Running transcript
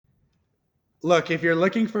Look, if you're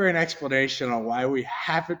looking for an explanation on why we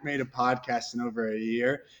haven't made a podcast in over a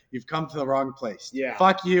year, you've come to the wrong place. Yeah.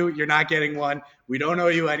 Fuck you. You're not getting one. We don't owe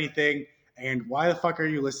you anything. And why the fuck are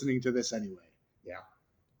you listening to this anyway? Yeah.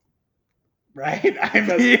 Right?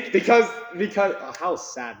 Because how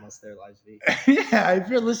sad must their lives be? Yeah, if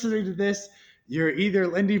you're listening to this, you're either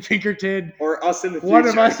Lindy Pinkerton Or us in the future. one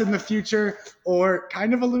of us in the future, or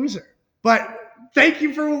kind of a loser. But thank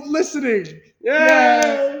you for listening. Yay!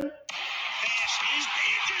 Pass is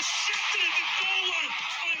intercepted at the goal line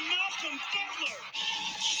by Malcolm Butler.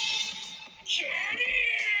 Get it!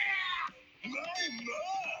 My.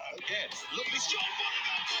 Again, look at his shot.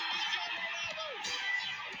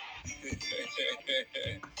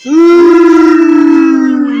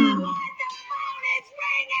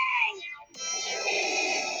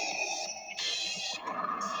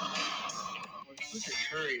 Look at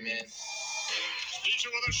Curry, man. Spencer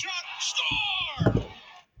with a shot. Score!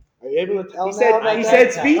 Are you able to tell He now?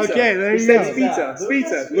 said pizza. Okay, there he you said go.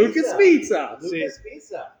 pizza. Lucas Pizza. Lucas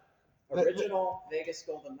Pizza. Original Vegas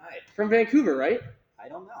Golden Knight. From Vancouver, right? I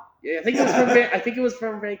don't know. Yeah, I think it was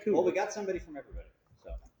from Vancouver. Well, we got somebody from everybody. So.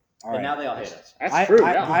 All But right. now they all hate us. That's true.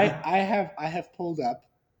 I have pulled up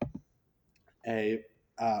a.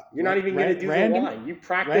 You're not even going to do the line. You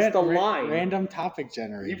practiced the line. Random topic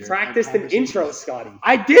generator. You practiced an intro, Scotty.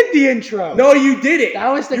 I did the intro. No, you did it. That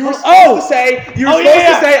was the. You were supposed to say.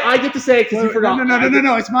 I get to say it because you forgot.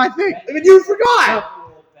 No. It's my thing. I mean, you forgot.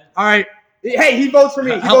 All right. Hey, he votes for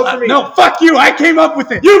me. He votes for me. No, fuck you. I came up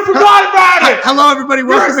with it. You forgot about it. Hello, everybody.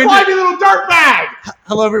 You're a Welcome slimy little dirtbag.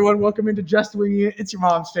 Hello, everyone. Welcome into Just Winging It. It's your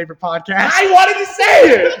mom's favorite podcast. I wanted to say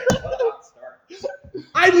it. What a hot start.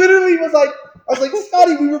 I literally was like,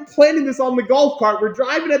 Scotty, we were planning this on the golf cart. We're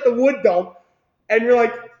driving at the wood dump, and you're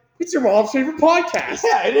like, it's your mom's favorite podcast.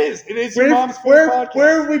 Yeah, it is. It is your mom's favorite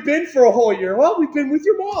Where podcast. have we been for a whole year? Well, we've been with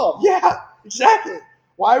your mom. Yeah, exactly.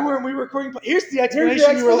 Why weren't we recording? Here's the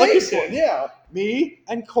explanation you were looking for. Yeah. Me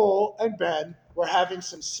and Cole and Ben were having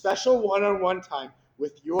some special one-on-one time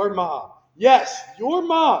with your mom. Yes, your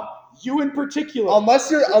mom. You in particular.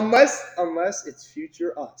 Unless it's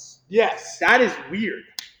future us. Yes. That is weird.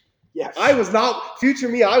 Yes. I was not future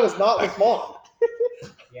me. I was not with mom.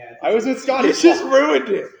 Yeah. I was with Scotty. You just ruined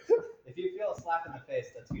it. If you feel a slap in the face,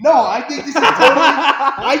 that's No, I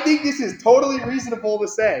think this is totally reasonable to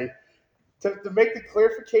say to make the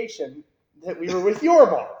clarification that we were with your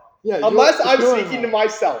mom. Yeah. Unless I'm speaking to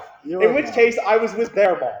myself, in which case I was with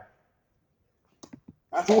their mom.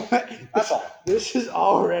 That's all. This is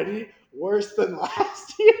already worse than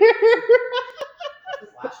last year.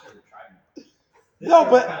 Last year we tried more. No,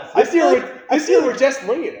 but I feel we're just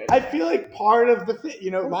winging it. I feel like part of the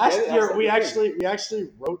thing, last Yeah, year that's we the thing. actually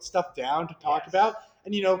wrote stuff down to talk about,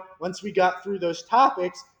 and once we got through those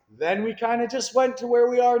topics, then we kind of just went to where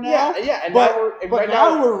we are now. Yeah, and But right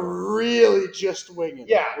now we're really just winging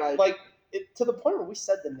yeah, it. to the point where we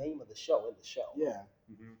said the name of the show in the show. Yeah,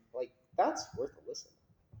 Like that's worth a listen.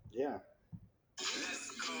 yeah.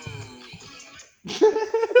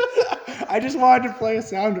 I just wanted to play a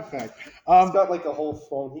sound effect. He's got like a whole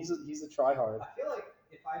phone. He's a tryhard. I feel like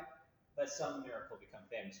if I, by some miracle, become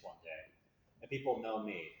famous one day, and people know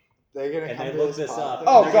me, They're gonna and come they to look this up,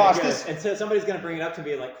 Oh, and they're gonna gosh, and so somebody's gonna bring it up to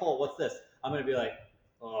me like, Cole, what's this? I'm gonna be like,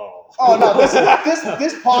 oh. Oh no, this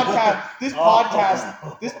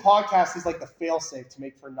podcast is like the failsafe to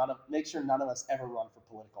make sure none of us ever run for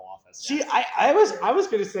political office. See, I was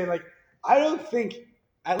gonna say I don't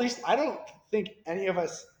think any of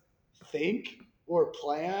us think or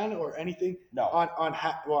plan or anything No. on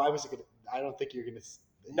how. Well, I don't think you're gonna.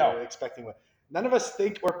 No. You're expecting what. None of us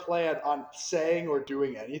think or plan on saying or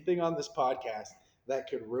doing anything on this podcast that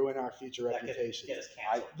could ruin our future That could reputation. get us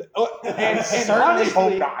canceled. And certainly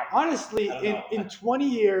hope not. honestly, I don't know. in 20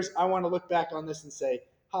 years, I want to look back on this and say,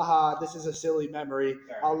 haha, this is a silly memory.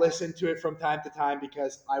 Fair. I'll listen to it from time to time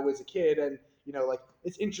because I was a kid and,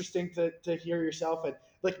 it's interesting to hear yourself. And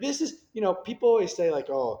this is, people always say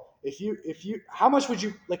oh, how much would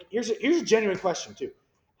you, here's a genuine question too.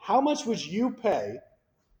 How much would you pay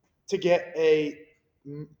to get a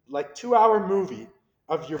 2-hour movie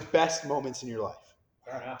of your best moments in your life?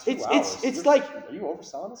 Fair enough. It's like, Are you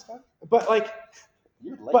overselling this guy? but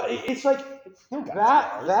You're late. but it's like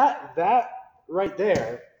that right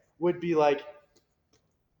there would be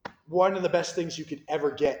one of the best things you could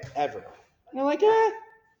ever get ever. And you're like,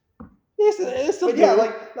 this'll But do.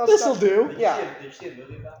 yeah, This'll do. Did Yeah. you see a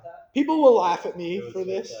movie about that? People will laugh at me It was for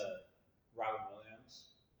this. with, Robin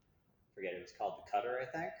Williams. Forget it was called The Cutter, I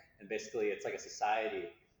think. And basically, it's like a society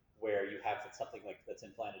where you have something that's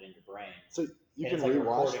implanted in your brain. So you and can it's like a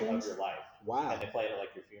rewatch recording things. of your life. Wow. And they play it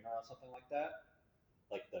at your funeral or something like that.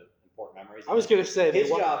 Like the important memories I was gonna say His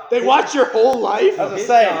job. they watch your whole life. I was his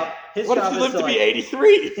saying, job- his What if job you is live to be like-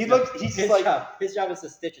 83? he's His just like, job is to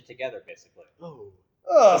stitch it together, basically.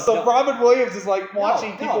 Oh, so No. Robin Williams is like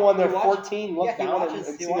watching No, people when they're he watches- 14 look yeah, he down watches-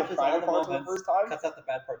 and he see their watches private all the parts for the moments. first time. Cuts out the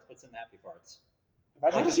bad parts, puts in the happy parts.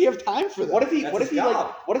 how does he have time for that? What if he? That's What if his he like?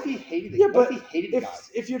 job. What if he hated it? Yeah, what but if he hated the guy?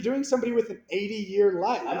 if you're doing somebody with an 80-year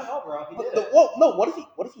life, I don't know, bro. He did. Well, no. What if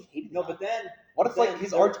he hated? No, the guy? but then what if like then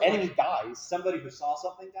his there- arch enemy dies? somebody who saw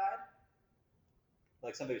something died,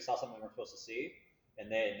 like somebody who saw something we weren't supposed to see,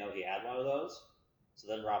 and they didn't know he had one of those. So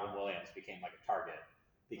then Robin Williams became like a target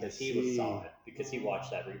because I he see. saw it because he watched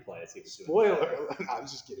that replay as he was doing spoiler. it. alert. No, I'm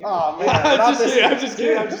just kidding. Oh man, I'm not just this. kidding. I'm just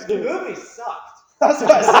kidding. I'm just The kidding. movie sucked. That's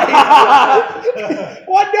what I'm saying.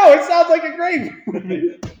 What? No, it sounds like a great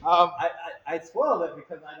movie. I spoiled it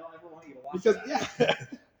because I don't ever want you to watch Because that. yeah,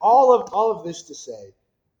 all of this to say,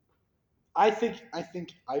 I think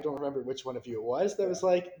I don't remember which one of you it was that was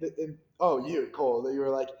like, you Cole, that you were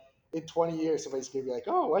like, in 20 years somebody's gonna be like,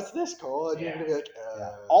 oh, what's this, Cole? And you're Yeah. gonna be like,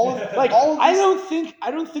 all of like all of I this-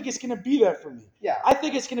 don't think it's gonna be that for me. Yeah. I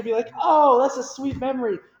think it's gonna be like, oh, that's a sweet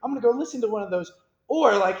memory. I'm gonna go listen to one of those,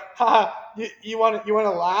 or like, haha, you want to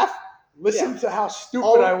laugh? Listen to how stupid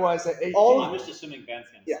All- I was at 18. I'm just assuming Ben's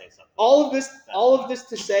gonna Yeah. say something. all of this, That's all fine. of this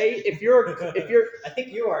to say, if you're, I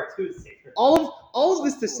think you are too, Xavier. all of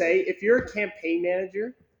this to say, if you're a campaign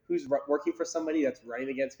manager who's working for somebody that's running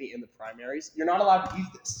against me in the primaries, you're not allowed to use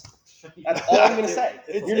this. That's all I'm gonna say.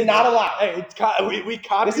 You're not allowed. Hey, we This is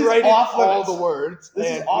copyrighted off all limits. the words, This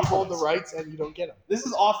is and off we hold the limits. rights, and you don't get them. This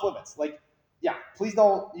is off limits. Like, yeah, please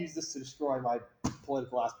don't use this to destroy my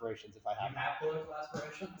political aspirations if I You have. have political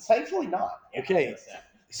aspirations? Thankfully not. Okay. You'll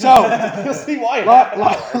So, see why.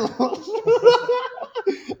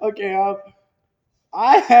 okay,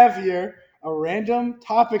 I have here a random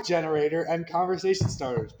topic generator and conversation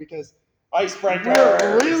starters because Icebreaker.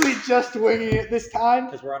 we're really just winging it this time,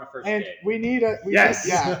 Because we're on a first and date. we need a Yes.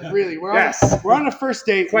 yeah, really, we're Yes. on a first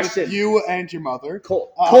date Question. with you and your mother.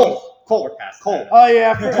 Cole. We're Cole. past Cole. that. Oh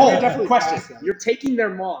yeah, we're Cole. definitely Question. past that. You're taking their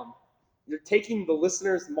mom. You're taking the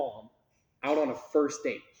listener's mom out on a first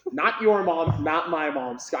date. Not your mom. Not my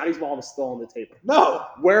mom. Scotty's mom is still on the table. No,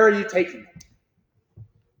 Where are you taking them?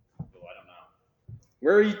 Oh, I don't know.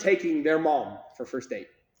 Where are you taking their mom for first date?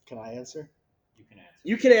 can I answer? You can answer.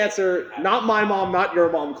 You can answer. Not my mom. Not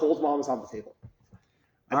your mom. Cole's mom is on the table. I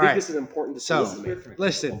All think right. this is important to So, listen to me.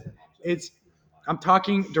 listen, I'm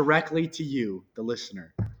talking directly to you, the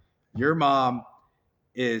listener. Your mom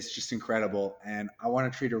is just incredible, and I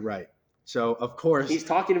want to treat her right. So, of course, He's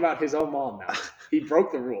talking about his own mom now. He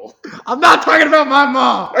broke the rule. I'm not talking about my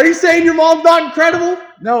mom. Are you saying your mom's not incredible?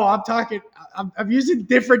 No, I'm using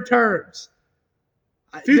different terms.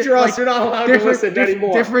 Future Like, us, you're not allowed to listen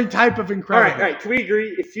anymore. Different type of All incredible. right. Can we agree?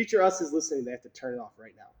 If Future Us is listening, they have to turn it off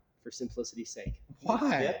right now for simplicity's sake.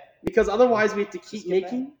 Why? Because otherwise, we have to keep skip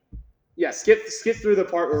making. Yeah, skip through the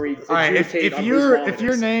part where we. All right. adjudicate If on your whose mom it if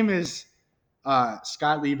your is. name is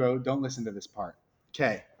Scott Lebo, don't listen to this part.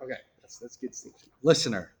 Okay, Okay, that's good distinction.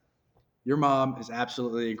 listener, your mom is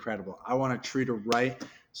absolutely incredible. I want to treat her right,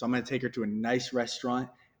 so I'm going to take her to a nice restaurant.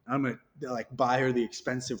 I'm going to like buy her the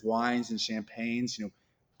expensive wines and champagnes.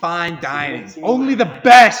 Fine dining, only the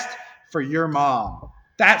best for your mom.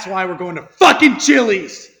 That's why we're going to fucking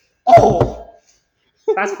Chili's. Oh,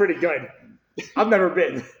 that's pretty good. I've never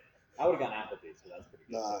been. I would have gone Applebee's, so that's pretty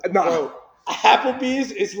good. No. Bro,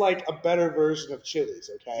 Applebee's is like a better version of Chili's.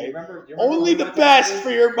 Do Okay, you remember only when we the went to best Applebee's? for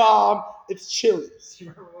your mom. It's Chili's. Do you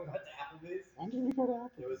remember when we went to Applebee's? When did we go to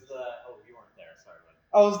Applebee's? It was the. Oh, you weren't there. Sorry, bud.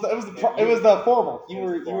 Oh, it was the formal. You It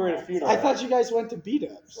was were the you were at a formal. funeral. I thought you guys went to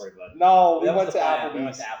B-Dubs. Sorry, bud. No, we That went was to the plan. We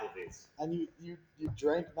went Applebee's. to Applebee's. And you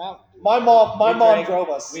drank Mountain Dew. My mom We drank- drove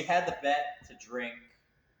us. We had the bet to drink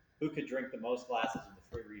who could drink the most glasses of the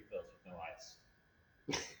free refills with no ice.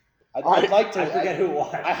 I'd like to. I forget who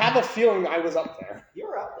won. I have a feeling I was up there. You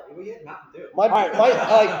were up there. We had Mountain Dew.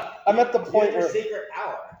 I'm at the You point had your where secret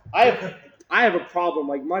power. I have a problem.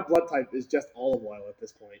 Like my blood type is just olive oil at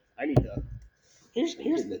this point. I need to. Here's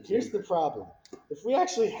the problem. If we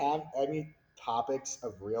actually have any topics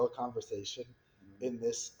of real conversation in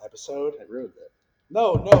this episode, I ruined it.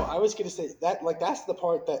 no, I was gonna say that like that's the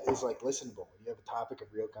part that is like listenable. You have a topic of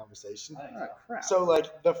real conversation. I think Oh, so. crap. So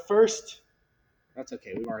like the first That's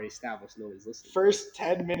okay. We've already established nobody's listening.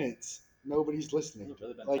 10 minutes, nobody's listening. It's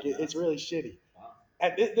really been Like 10 it's really shitty. Wow.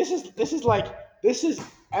 And this is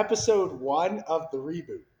episode 1 of the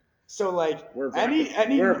reboot. So like We're a any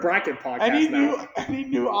bracket podcast any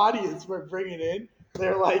new audience we're bringing in,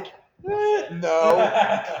 they're like,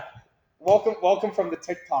 no. Welcome from the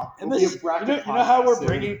TikTok. And We'll this be a is bracket you know how podcast we're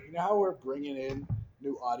soon. bringing in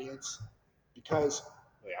new audience because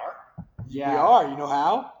We are? Yeah. We are. You know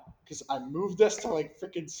how? Because I moved us to like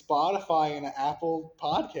freaking Spotify and Apple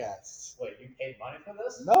Podcasts. Wait, you paid money for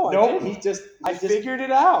this? No, I No, didn't. I just figured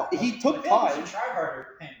it out. he I took feel like you time. should try harder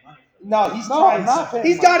paying money for this. No, he's No, trying. I'm not paying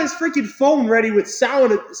He's got money. his freaking phone ready with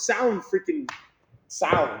sound freaking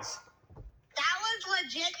sounds. That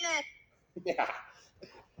was legitness. Yeah.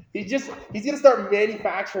 He's gonna start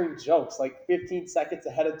manufacturing jokes like 15 seconds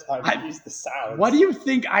ahead of time to use the sounds. What do you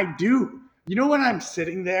think I do? You know when I'm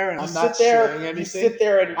sitting there and You I'm not sit there? saying anything. You sit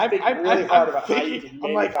there and I'm, think I'm, really I'm, hard I'm about how you thinking. can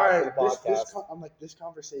I'm like, all manufacture right, the podcast. I'm like, this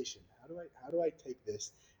conversation. How do I take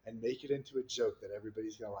this and make it into a joke that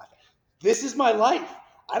everybody's gonna laugh at? This is my life.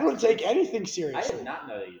 I don't take anything I seriously. did not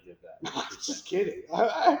know that you did that. I'm just kidding.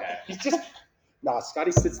 Okay. He's just no.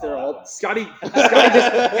 Scotty sits there Oh, that all. one. Scotty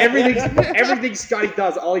just everything Scotty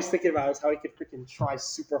does. All he's thinking about is how he could freaking try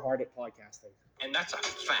super hard at podcasting. And that's a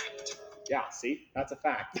fact. Yeah, see, that's a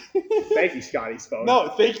fact. Thank you, Scotty's phone.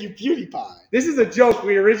 No, thank you, PewDiePie. This is a joke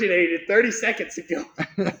we originated 30 seconds ago.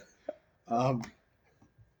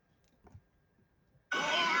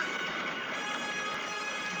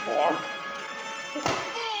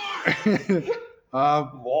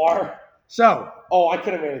 More. So Oh, I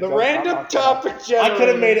could have made a the joke. random I'm not gonna. topic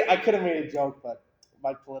generator. I could have made a joke, but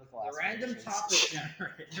my political The random aspirations.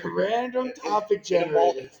 topic The generator. random topic It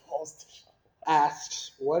generator involves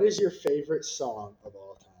asks, "What is your favorite song of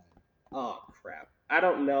all time?" Oh crap! I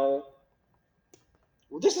don't know.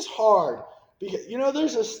 Well, this is hard because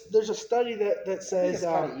there's a study that I think says it's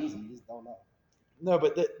kind of easy. You just don't know. no,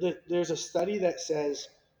 but there's a study that says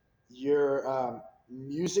your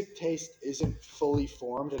music taste isn't fully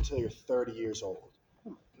formed until you're 30 years old.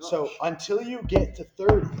 So until you get to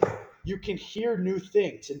 30, you can hear new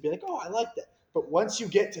things and be like, "Oh, I like that." But once you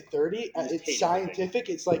get to 30, just hate it's scientific.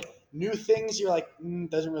 It's like new things. You're like,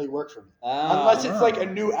 doesn't really work for me, Oh, unless it's like a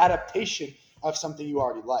new adaptation of something you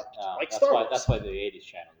already liked. Like that's Star why. Wars. That's why the '80s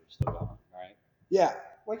channels are still going, right? Yeah.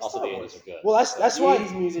 Like Also, Star the Wars. '80s are good. Well, that's The why.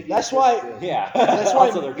 80s music. that's is why- just good. Yeah, That's why-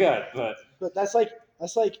 also they're good, but But that's like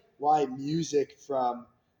why music from,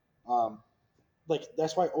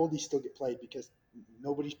 that's why oldies still get played because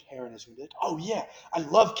nobody's parent is gonna be like, "Oh yeah, I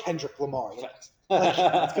love Kendrick Lamar." It's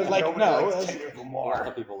because like Nobody no, likes that's- Kendrick a Lamar. lot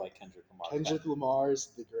of people like Kendrick Lamar. Kendrick Lamar is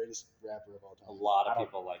the greatest rapper of all A time. lot I of don't-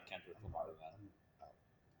 people like Kendrick Lamar.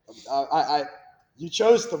 You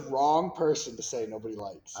chose the wrong person to say nobody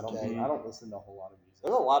likes. I Okay? don't listen to a whole lot of music.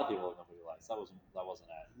 There's a lot of people that nobody likes. That wasn't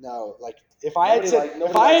it. No, like if I had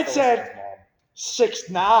said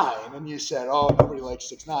 6ix9ine and you said, "Oh, nobody likes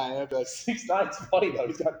 6ix9ine," I'd be like, 6ix9ine's funny though.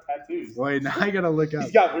 He's got tattoos. "Wait, now I gotta look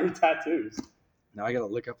He's got weird tattoos. Now I gotta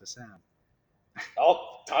look up the sound."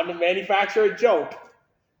 Oh, time to manufacture a joke.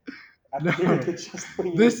 After No. hearing the Just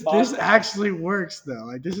Wing This podcast. actually works though.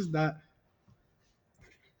 Like this is not.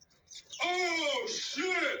 Oh,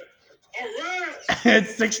 shit! A rat!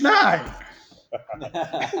 It's 6ix9ine.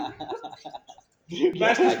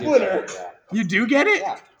 Master I do Splinter. get it, You do get it?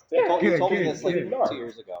 Yeah. Yeah, You told me good, this like good. 2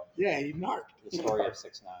 years ago. Yeah, he narked. The story of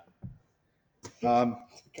 6ix9ine.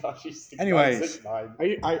 Gosh, he's 6'9", Anyways.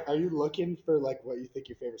 6'9". Are you looking for like what you think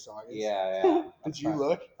your favorite song is? Yeah. Did you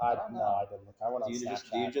look? I don't no, know. I didn't look. I went on Do you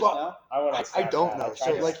just Snapchat. But- know? I went on I Snapchat. don't know. tried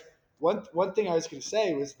So to- like one thing I was gonna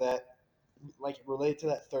say was that like related to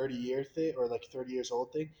that 30-year thing or like 30 years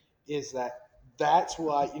old thing is that's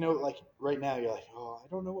why like right now you're like, oh, I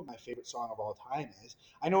don't know what my favorite song of all time is.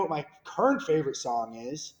 I know what my current favorite song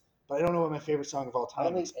is, but I don't know what my favorite song of all I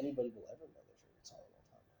don't time think is. anybody will ever know their favorite song of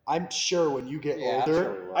all time. I'm sure when you get Yeah, I'm older,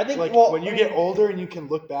 sure we will. I think like well, when you I get mean, older and you can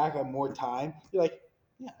look back on more time, you're like,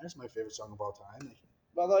 yeah, that's my favorite song of all time. Like,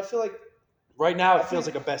 although I feel like right now, I it feels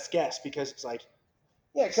think- like a best guess because it's like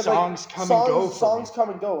yeah, because songs like, come and go for songs me. come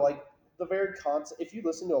and go. Like the very concept. If you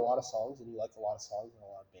listen to a lot of songs and you like a lot of songs and a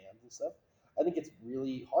lot of bands and stuff, I think it's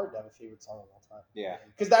really hard to have a favorite song of all time. Yeah.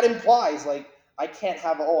 Because that implies like I can't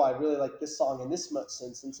have I really like this song in this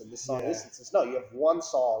instance and this song in this Yeah. instance. No, you have one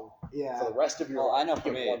song Yeah, for the rest of your Well, life. I know You for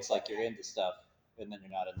get me, one it's like song. you're into stuff, and then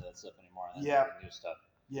you're not into that stuff anymore, and then Yeah. you're into new stuff.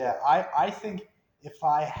 yeah. I think if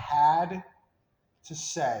I had to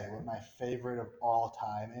say what my favorite of all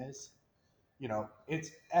time is,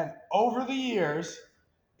 and over the years,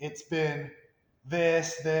 it's been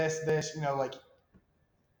this, like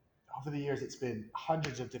over the years, it's been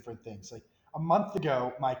hundreds of different things. Like a month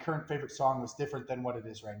ago, my current favorite song was different than what it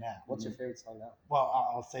is right now. What's your favorite song now? Well,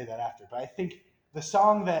 I'll say that after, but I think the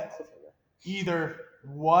song that Cliffhanger. either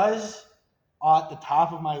was at the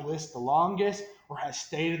top of my list the longest or has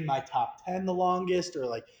stayed in my top 10 the longest or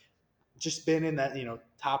like just been in that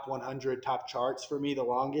top 100 top charts for me the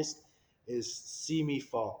longest is See Me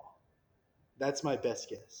Fall. That's my best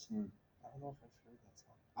guess. I don't know if I've heard that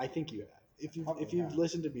song. I think you have. If Probably you've have.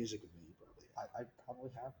 listened to music with me, you probably I probably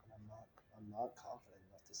have, but I'm not confident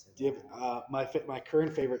enough to say. Do you have, my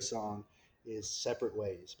current favorite song is "Separate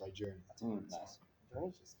Ways" by Journey. That's a good song. Nice.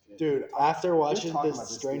 Journey's just good. Dude, after watching talking the about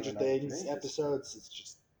this the Stranger other night. Things Journey's just episodes, it's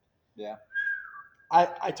just. Yeah,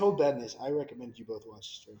 I told Ben this. I recommend you both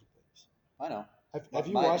watch Stranger Things. I know. Have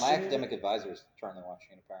you my watched my any of academic it? advisor is currently watching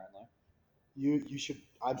it. Apparently, You should.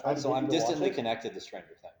 I'm Try to so get I'm you to watch distantly it? connected to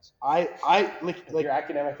Stranger Things. I like Your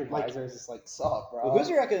academic advisor is just like, sup, bro. Well, who's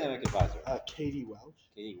your academic advisor? Katie Welch.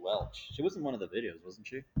 Katie Welch. She was in one of the videos, wasn't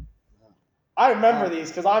she? I remember these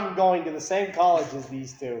because I'm going to the same college as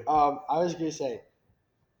these two. I was gonna say,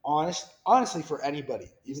 honestly, for anybody,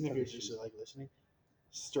 even if you're just like listening,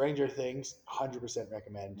 Stranger Things, 100%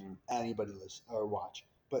 recommend anybody listen or watch.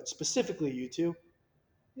 But specifically you two,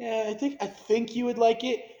 yeah, I think you would like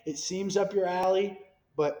it. It seems up your alley,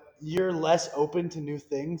 but you're less open to new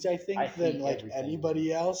things, I think, I than hate like everything.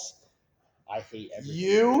 anybody else. I hate everything.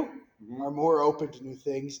 You Mhm. are more open to new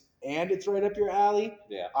things, and it's right up your alley.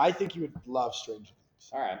 Yeah. I think you would love Stranger Things.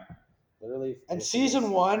 All right. Literally. And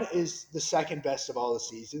season 1 is the second best of all the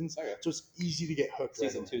seasons, Okay. so it's easy to get hooked.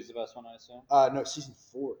 Season right 2 is the best one, I assume. away. No, season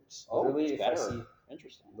 4 is. Oh, Literally, it's if I better. see-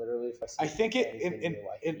 Interesting. Literally, if I see I think it anything in new,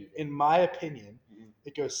 I in, hate in it. my opinion, Mhm.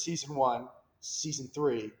 it goes season 1, season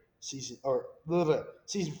 3, blah, blah,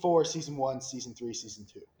 season 4, season 1, season 3, season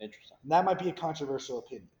 2. Interesting. And that might be a controversial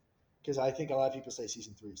opinion because I think a lot of people say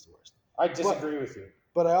season 3 is the worst. I disagree with you.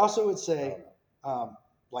 But I also would I say, don't know.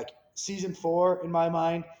 like season 4 in my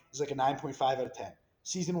mind is like a 9.5 out of 10.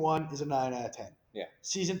 Season 1 is a 9 out of 10. Yeah.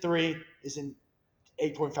 Season 3 is an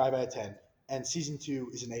 8.5 out of 10, and season 2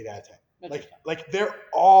 is an 8 out of 10. Interesting. Like they're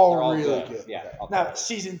all They're all really good. Yeah. Okay. I'll Now, call it.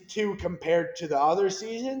 season 2 compared to the other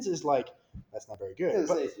seasons is like that's not very I good. was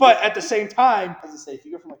gonna say, But at the same time, I was gonna say, if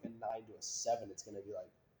you go from like a 9 to a 7, it's gonna be like,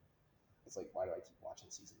 it's like, why do I keep watching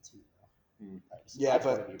season 2? yeah,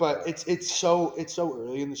 but it's so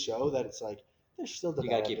early in the show that it's like they're still You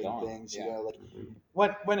gotta developing keep going. things. Yeah. You know,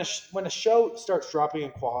 like when a show starts dropping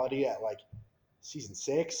in quality at like season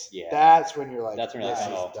 6, Yeah. that's when you're like, That's when you're this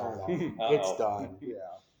like, is uh-oh. done. Uh-oh. It's done. Yeah.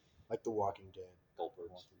 Like The Walking Dead.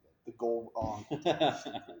 Goldbergs. The gold.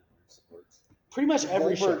 Pretty much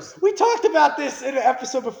every show. Goldbergs. We talked about this in an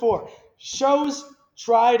episode before. Shows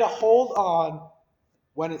try to hold on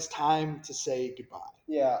when it's time to say goodbye.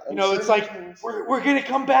 Yeah. You know, it's like we're gonna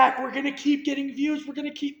come back. We're gonna keep getting views. We're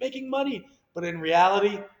gonna keep making money. But in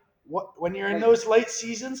reality, when you're in Like- those late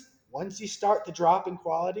seasons, once you start to drop in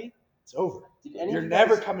quality, it's over. You're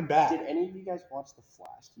never coming back. Did any of you guys watch the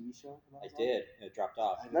Flash TV show? I did. It dropped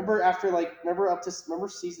off. Remember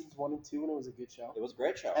seasons 1 and 2 when it was a good show, It was a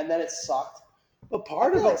great show. and then it sucked. But I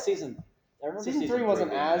part feel of like it, season. I remember Season 3 wasn't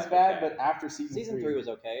being as okay. bad, but after season Season 3 was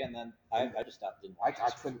okay, and then I just stopped. Didn't I watch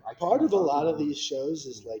it. couldn't. part of a lot of these shows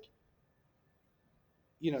is like,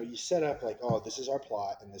 you know, you set up like, oh, this is our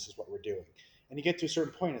plot and this is what we're doing, and you get to a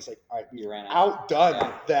certain point, it's like, all right, You ran out. outdone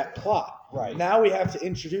Yeah. that plot. Right. Now we have to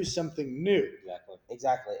introduce something new. Exactly.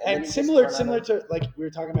 Exactly. And similar to like we were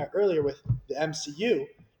talking about earlier with the MCU,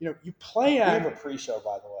 you know, you We have plan. a pre-show,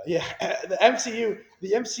 by the way. Yeah, the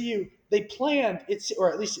MCU, they planned it's, or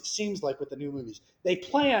at least it seems like with the new movies, they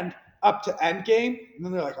planned up to Endgame, and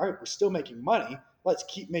then they're like, all right, we're still making money. Let's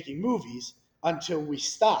keep making movies until we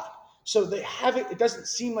stop. So they haven't. It doesn't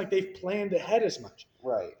seem like they've planned ahead as much.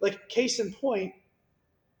 Right. Like case in point.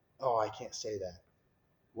 Oh, I can't say that.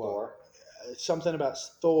 Thor. Something about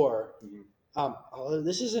Thor. Mhm.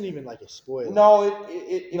 This isn't even like a spoiler. No,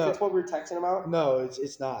 if No. it's what we were texting about. No,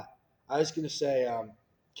 it's not. I was gonna say,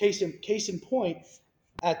 case in point,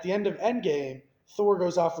 at the end of Endgame, Thor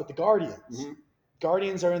goes off with the Guardians. Mhm.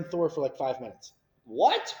 Guardians are in Thor for like 5 minutes.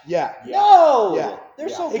 What? Yeah. Yeah. No. Yeah. They're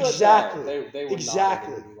Yeah. so good. Exactly. They were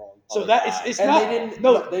Exactly. Not in the movie long. So Oh, that God. it's And not. they didn't.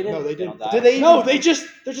 No, they didn't. no, they They don't didn't. die. Did they? No, even- they're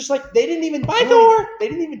just like They didn't even. Bye, do Thor! any- They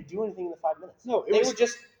didn't even do anything in the 5 minutes. No, it They was were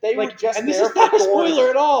just. They were like, just. and this there is not for a Thor. spoiler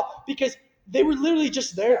at all because they were literally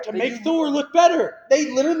just there to They make didn't- Thor look better.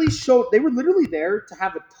 They literally showed. They were literally there to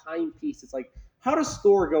have a timepiece. It's like, how does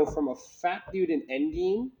Thor go from a fat dude in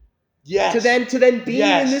Endgame Yes. to then being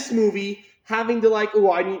Yes. in this movie, having to like,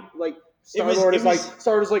 oh, I need like Star was- Lord it is like was-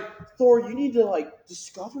 Star Lord's like, Thor, you need to like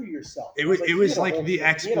discover yourself. It was He the had a whole- he had a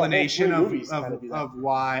whole explanation three of movies to kinda do that.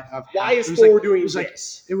 why Why is it was Thor like- doing it was like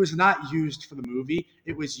this? it was not used for the movie.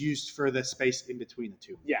 It was used for the space in between the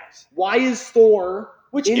two. Yeah. Why is Thor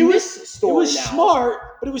Which in it was this story it was now?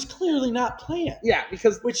 smart, but it was clearly not planned. Yeah,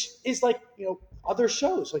 because Which is like, you know, other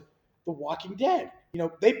shows like The Walking Dead. You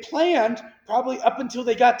know, they planned probably up until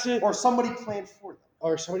they got to or somebody planned for them.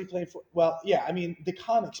 or somebody playing for, well, yeah, I mean the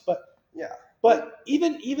comics, but Yeah.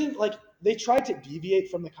 even like they tried to deviate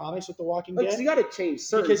from the comics with The Walking Because Dead. you got to change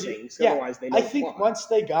certain Because things, yeah, otherwise they know I think the plot. once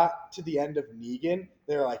they got to the end of Negan,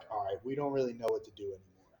 they're like, all right, we don't really know what to do anymore.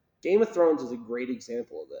 Game of Thrones is a great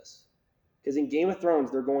example of this. Because in Game of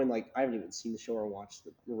Thrones, they're going like, I haven't even seen the show or watched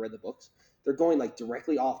or read the books. They're going like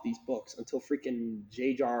directly off these books until freaking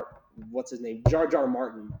Jar Jar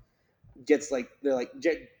Martin gets like, they're like,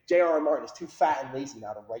 J.R.R. Martin is too fat and lazy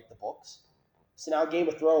now to write the books. So now Game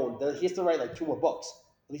of Thrones, he has to write like 2 more books,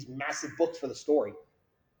 these massive books for the story.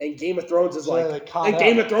 And Game of Thrones is So like, they're, like, caught and up.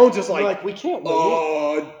 Game of Thrones is They're like, we can't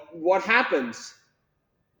wait. what happens?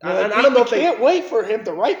 They're And like, I don't know we if they can't wait for him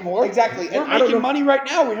to write more. exactly. We're And I don't making know, money right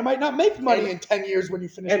now. We might not make money And- in 10 years when you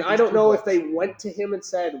finish. and with I these don't 2 know if books. they went to him and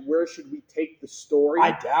said, "Where should we take the story?"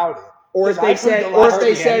 I doubt it. or if 'cause they I've heard said, the or last- if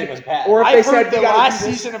they The ending said, was bad. or if I've they heard said, the "You gotta last do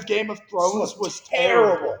this." season of Game of Thrones was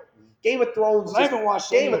terrible. Game of Thrones. I haven't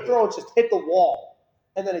watched any Game of of it. Thrones just hit the wall,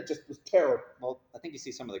 and then it just was terrible. Well, I think you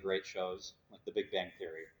see some of the great shows, like The Big Bang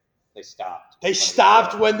Theory. They stopped. They when it was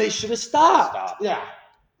stopped good. when they should have They stopped. stopped. Yeah,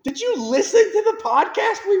 Did you listen to the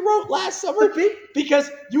podcast we wrote last summer? Because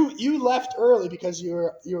you left early because you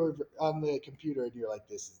were on the computer and you're like,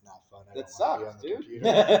 this is not fun. I That don't want to be on sucks, the dude.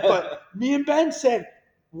 computer. But me and Ben said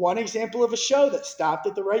one example of a show that stopped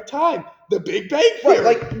at the right time: The Big Bang Theory.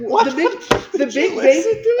 right. Like What the Big Did you Bang,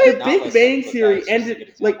 listen to I it? did not Big listen, Bang but Theory that was just a ended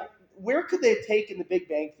good like. example. Where could they have taken the Big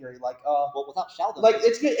Bang Theory? Like, Well, without Sheldon. like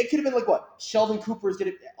it could have been like what Sheldon Cooper is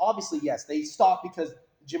gonna. Obviously, yes, they stopped because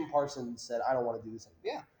Jim Parsons said, "I don't want to do this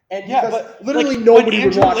anymore." Yeah. And Yeah, because but literally like, nobody when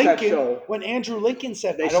would Andrew watch Lincoln, that show. When Andrew Lincoln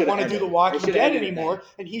said, They "I don't should've want to do ended The it. Walking They should've Dead ended it anymore,"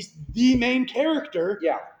 and he's the main character,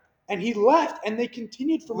 Yeah, and he left, and they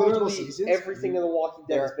continued for multiple literally seasons. everything in The Walking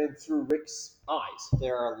Dead There- has been through Rick's eyes.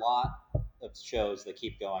 There are a lot of shows that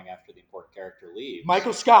keep going after the important character leaves.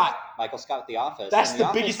 Michael Scott. Michael Scott with The Office. That's and the The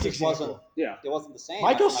Office biggest just example. wasn't. Yeah, It wasn't the same.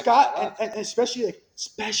 Michael after Scott, left. and especially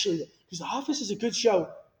because The Office is a good show.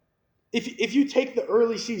 If you take the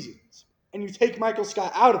early seasons and you take Michael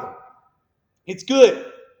Scott out of them, it's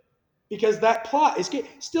good because that plot is good.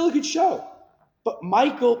 Still a good show, but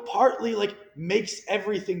Michael partly makes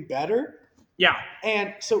everything better. yeah.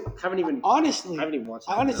 And so I haven't even honestly watched.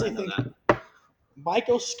 I honestly think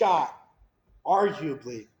Michael Scott,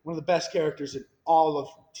 arguably one of the best characters in all of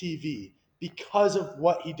TV because of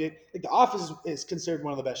what he did. Like The Office is considered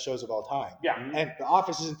one of the best shows of all time. Yeah. And The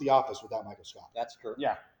Office isn't The Office without Michael Scott. That's true.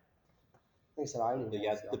 Yeah. Like I said, I didn't But even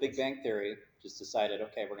yeah, watch The Big Bang Theory just decided,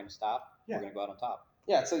 okay, we're going to stop. Yeah. We're going to go out on top.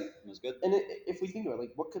 Yeah, so And it was good. and if we think about it,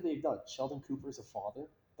 like, what could they have done? Sheldon Cooper's a father.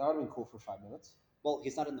 That would have been cool for 5 minutes. Well,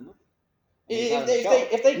 he's not in the movie. He's not in the If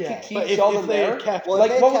show. they Yeah, could keep but if Sheldon they had there, kept Well,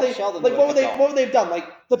 like if they what had would kept they Sheldon, like? they What would would've they kept what would they have done? Like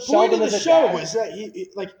The point Sheldon of the as a show dad? is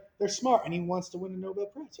that they're smart and he wants to win a Nobel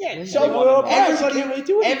Prize. Yeah, Wins Sheldon- the Nobel Prize. everybody- He can't really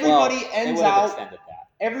do anything. everybody Well, ends they would have out- extended that.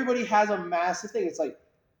 Everybody has a massive thing. It's like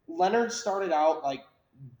Leonard started out like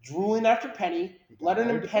drooling after Penny. Leonard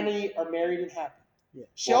and Penny are married and happy. Yeah.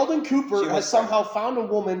 Sheldon Cooper she was has somehow found a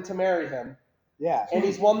woman to marry him, Yeah. and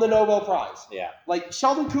he's won the Nobel Prize. Yeah. Like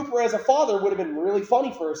Sheldon Cooper as a father would have been really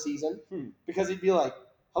funny for a season because he'd be like,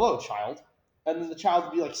 "Hello, child," and then the child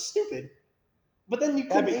would be like, "Stupid," but then you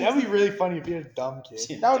could That'd be really funny if you're a dumb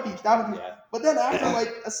kid. that would be. Yeah. But then after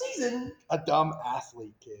like a season, A dumb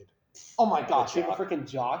athlete kid. oh my gosh, you have a jock. freaking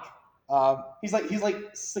jock. Um, He's like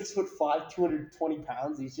 6'5", 220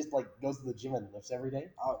 pounds. He's just like goes to the gym and lifts every day.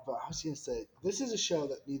 but I was going to say, this is a show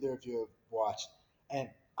that neither of you have watched. And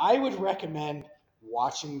I would recommend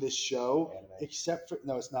watching this show, Anime. except for,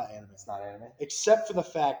 no, it's not anime. It's not anime. Except for the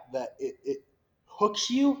fact that it hooks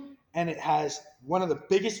you and it has one of the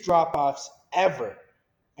biggest drop-offs ever.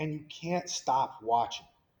 And you can't stop watching.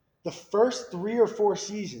 The first 3 or 4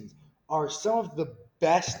 seasons are some of the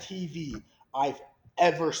best TV I've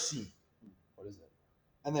ever seen. What is it?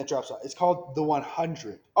 And then it drops off. It's called The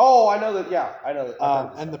 100. Oh, I know that. Yeah, I know that. I've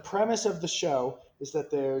heard And the this. premise of the show is that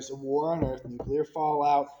there's a war on Earth, nuclear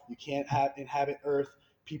fallout. You can't inhabit Earth.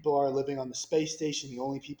 People are living on the space station. The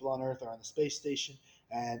only people on Earth are on the space station.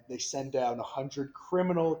 And they send down 100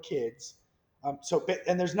 criminal kids.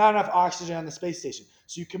 And there's not enough oxygen on the space station.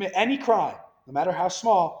 So you commit any crime, no matter how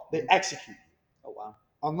small, they execute you. Oh, wow.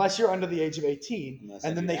 Unless you're under the age of 18. And they'll And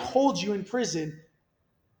send then you they down. hold you in prison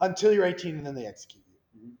until you're 18, and then they execute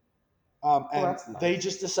you. And that's nice. they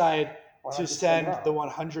just decide Why to not just send send it out? the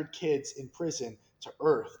 100 kids in prison to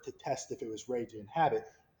Earth to test if it was ready to inhabit.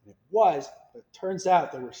 And it was, but it turns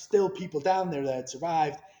out there were still people down there that had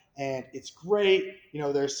survived, and it's great.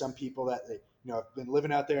 There's some people that have been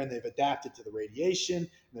living out there and they've adapted to the radiation. And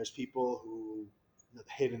there's people who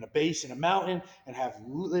hid in a base in a mountain and have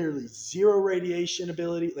literally zero radiation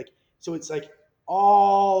ability. So it's like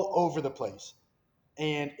all over the place,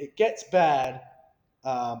 and it gets bad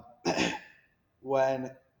um,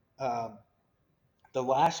 when the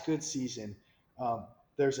last good season,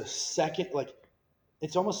 there's a second, like,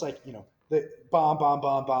 it's almost like, the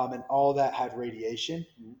bomb, and all that had radiation.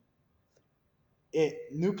 Mhm.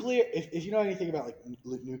 Nuclear, if you know anything about like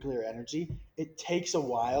nuclear energy, it takes a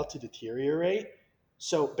while to deteriorate.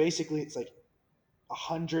 So basically, it's like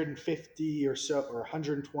 150 or so, or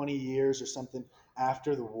 120 years or something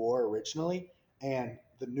after the war originally, and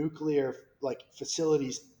the nuclear like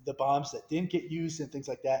facilities, the bombs that didn't get used and things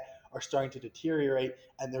like that are starting to deteriorate,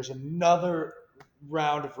 and there's another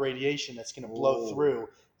round of radiation that's going to blow Whoa. through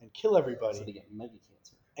and kill everybody. So they get mega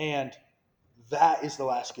cancer. And that is the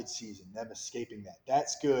last good season, them escaping that.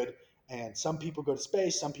 That's good. And some people go to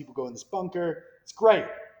space, some people go in this bunker. It's great.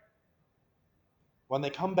 When they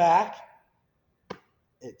come back,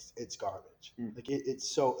 it's garbage. Mm. Like it's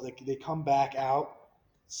so, like, they come back out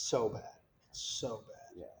so bad. It's so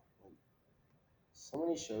bad. Yeah. Like, so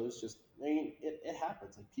many shows just, I mean, it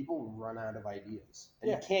happens. Like, people run out of ideas.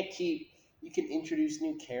 And Yeah. you can introduce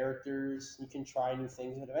new characters, you can try new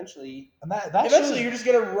things, but eventually And that eventually shows- you're just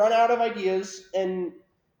gonna run out of ideas, and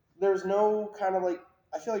there's no kind of like,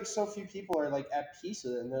 I feel like so few people are like at peace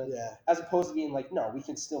with it, and yeah. as opposed to being like, no, we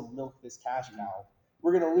can still milk this cash cow.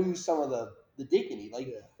 We're gonna lose some of the dignity. Like,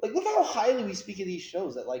 Yeah. like look how highly we speak of these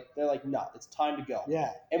shows that like they're like, no, it's time to go.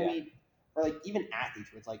 Yeah. And Yeah. we, or like even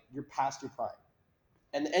athletes where it's like you're past your prime,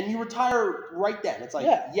 and you retire right then. It's like,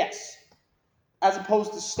 Yeah. yes. As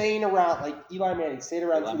opposed to staying around, like Eli Manning stayed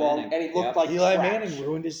around Eli too long, Manning, and he looked yep. like Eli trash. Manning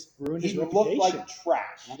ruined his He reputation. looked like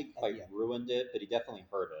trash. I don't think he at quite the end. ruined it, but he definitely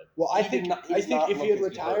hurt it. Well, I He think did not- he I did think not if look he had as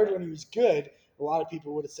retired good. when he was good, a lot of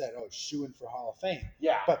people would have said, "Oh, shooing for Hall of Fame."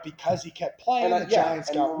 Yeah. But because he kept playing, And, the yeah, Giants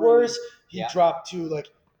and got really- worse. He Yeah. dropped to like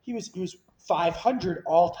he was 500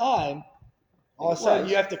 all time. All of a sudden, was.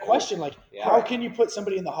 you have to question like, Yeah. how Right. can you put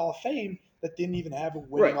somebody in the Hall of Fame that didn't even have a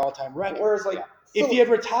winning Right. all-time record? Whereas like Yeah. If he Phillip- had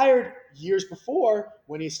retired years before,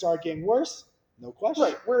 when he started getting worse, no question.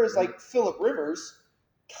 right, whereas like Phillip Rivers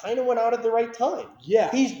kind of went out at the right time. Yeah.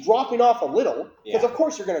 He's dropping off a little because Yeah. of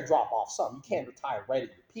course you're going to drop off some. You can't retire right at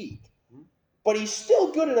your peak, Mhm. but he's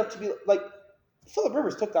still good enough to be like Phillip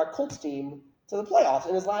Rivers took that Colts team to the playoffs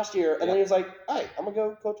in his last year, and then Yeah. he was like, "All right, I'm gonna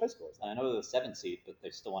go coach high schoolers." I know it was a 7 seed, but they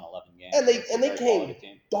still won 11 games. And they- It's a and they very came- quality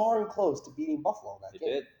team. Darn close to beating Buffalo in that They game.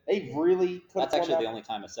 did. They really could. That's have actually won the that. only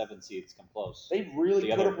time a 7 seed's come close. They really The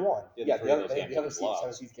could other- have won. the other Yeah, three the of other, those games the other were seed, blowouts.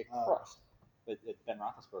 7 seeds get Oh. crushed. But it's Ben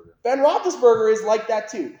Roethlisberger. Ben Roethlisberger is like that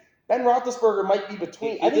too. Ben Roethlisberger might be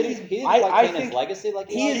between. He I think didn't, he's, he didn't I- like I gain his think legacy like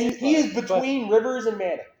he Eli is did, he but- is between Rivers and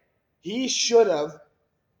Manning. He should have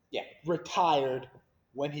Yeah. retired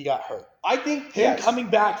when he got hurt. I think Him yes. coming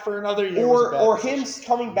back for another year was a or bad or decision. him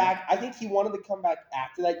coming back. I think he wanted to come back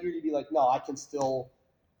after that year to be like, no, I can still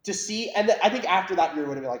to see. And then I think after that year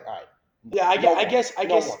would have been like, all right, Yeah, I No guess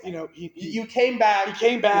more. you know he you came back. he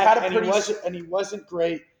came you back had a and pretty he wasn't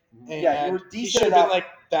great. And Yeah, you were he decent should have been enough. like,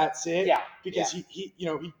 that's it. Yeah, Because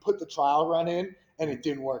he put the trial run in and it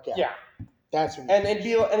didn't work out. yeah. That's when And it'd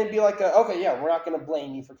be like, okay, yeah, we're not going to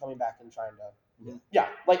blame you for coming back and trying to. Yeah. Yeah,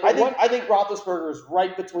 like But I think Roethlisberger is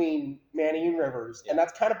right between Manning and Rivers, and Yeah.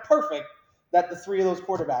 that's kind of perfect that the three of those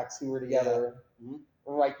quarterbacks who were together Mhm.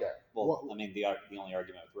 were right there. Well, I mean, the only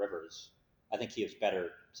argument with Rivers, I think he was better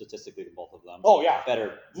statistically than both of them. Oh yeah,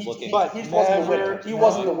 Better he, looking. he, But he wasn't the never- winner. He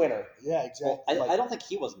wasn't the winner. yeah, exactly. Well, I don't think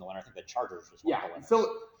he wasn't the winner. I think the Chargers just won Yeah, the winner.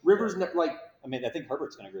 Phil Rivers like I mean, I think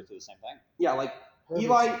Herbert's going to go through the same thing. yeah, like Herbert's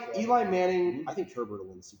Eli incredible. Manning. I think Herbert will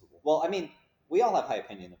win the Super Bowl. Well, I mean, we all have high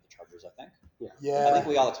opinion of the Chargers, I think. Yeah, I think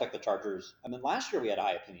we all expect the Chargers. I mean, last year we had a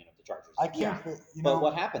high opinion of the Chargers. I can't. But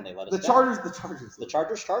what happened? They let us The down. Chargers. The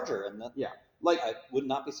Chargers charger, and like I would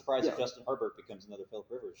not be surprised if Yeah. Justin Herbert becomes another Philip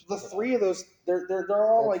Rivers. the three of those, they're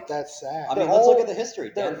all like that's sad. I they're mean, let's look all- at the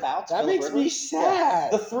history. Dan they're- Fouts, that Phillip makes me Rivers.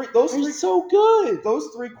 sad. the three. Those They're three so good. those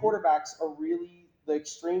three quarterbacks are really the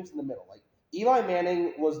extremes in the middle. Like Eli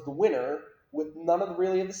Manning was the winner with none of the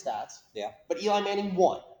really of the stats. Yeah. But Eli Manning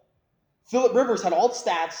won. Phillip Rivers had all the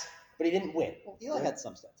stats, but he didn't win. Well, Eli had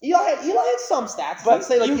some stats. Eli had some stats. But Let's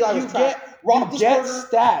say like you- Eli you was trash. You get Roethlisberger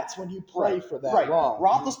stats when you play Right, for that right. long.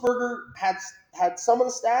 Roethlisberger had some of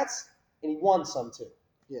the stats, and he won some too.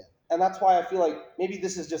 Yeah. And that's why I feel like maybe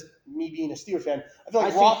this is just me being a Steelers fan. I feel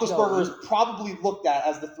like I think, Roethlisberger no, is probably looked at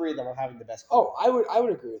as the three of them are having the best. Oh, I would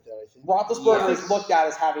agree with that. I think Roethlisberger Yes. is looked at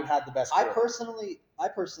as having had the best. I quarterback.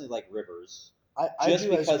 personally like Rivers I just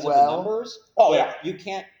do because as of well. the numbers. Oh but yeah. you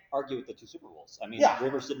can't argue with the 2 Super Bowls. I mean, Yeah.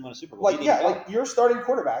 Rivers didn't win a Super Bowl. Like He yeah, didn't go. like you're starting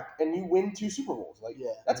quarterback and you win 2 Super Bowls. Like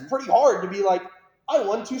Yeah. that's pretty hard to be like, I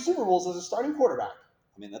won 2 Super Bowls as a starting quarterback.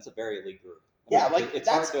 I mean, that's a very elite group. I Yeah, mean, like, it's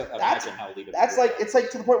that's- hard to that's- imagine how elite. of a That's group like it's like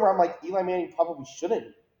to the point where I'm like Eli Manning probably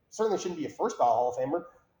shouldn't certainly shouldn't be a first ballot Hall of Famer,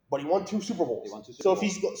 but he won 2 Super Bowls. He won 2 Super So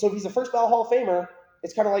Bowls. if he's a first ballot Hall of Famer,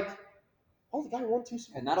 it's kind of like, oh, the guy won 2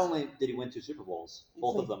 Super Bowls. And not only did he win 2 Super Bowls,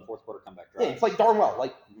 both of them fourth quarter comeback drives. Yeah, he played darn well.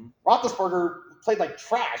 Like Mhm. Roethlisberger played like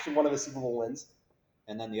trash in one of his Super Bowl wins,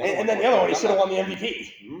 And then the other and then the other one he should have won the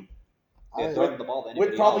MVP. Mm-hmm. I- Yeah, throwing the ball to With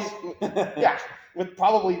anybody probably, else. yeah, with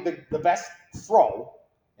probably the best throw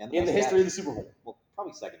And in the best history of catch. the Super Bowl. Well,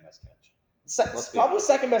 probably second best catch. Let's be Probably honest.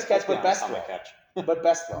 second best catch, Let's be but best honest, throw. how But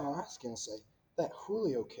best throw. Oh, I was gonna say that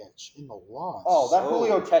Julio catch in the loss. Oh, that Oh.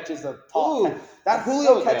 Julio catch is a top. Ooh, that that's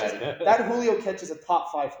Julio so catch. good. That Julio catch is a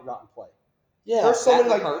top 5 forgotten play. yeah, There's so that many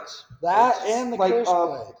like hurts. that and the like, curse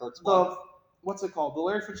play. The Kurtz play. the what's it called? The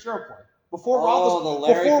Larry Fitzgerald play. Before Oh, the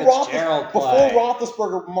Larry Fitzgerald before play.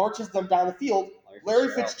 Roethlisberger marches them down the field, Larry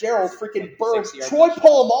Fitzgerald freaking Like burns 60-yard Troy touchdown.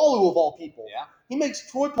 Polamalu of all people. Yeah, He makes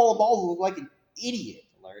Troy Polamalu look like an idiot,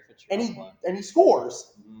 Larry Fitzgerald and play. he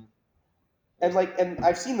scores. Mhm. And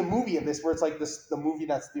I've seen the movie of this where it's like the movie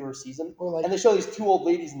that's Steelers season, Or like and they show these 2 old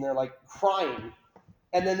ladies and they're like crying,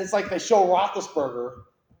 and then it's like they show Roethlisberger,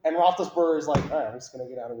 and Roethlisberger is like, all right, I'm just gonna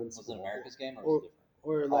get out and win. Was Super it Bowl." America's game or Or- was it different?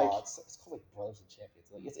 or like Oh, it's called like Brothers and Champions.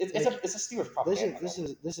 Like it's a Steelers propaganda. this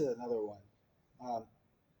is another one.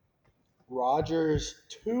 Rodgers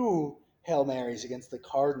 2 Hail Marys against the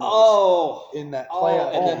Cardinals Oh, in that oh,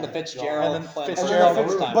 playoff. and then Oh the my Fitzgerald God. And then play. And Fitzgerald then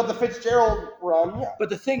overtime. but the Fitzgerald run, yeah. But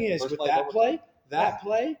the thing is, First with play that overtime. play, that Yeah.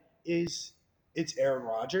 play is it's Aaron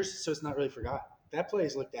Rodgers, so it's not really forgotten. That play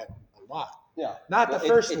is looked at a lot. Yeah. Not Well, the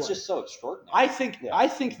first it's one. just so extraordinary. Yeah. I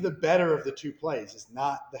think the better of the 2 plays is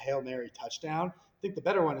not the Hail Mary touchdown. I think the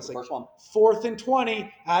better one is the like first one 4th and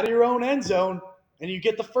 20 out of your own end zone, and you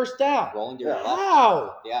get the first down. rolling to your Yeah. left.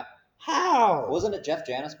 How? Yeah. How? Wasn't it Jeff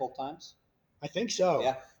Janis both times? I think so.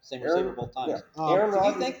 Yeah, same Aaron- receiver both times. Yeah. Um, Aaron Did you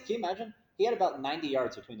Rodgers. think? Can you imagine? He had about 90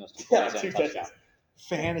 yards between those 2 Yeah, plays and 2 a touchdown. catches.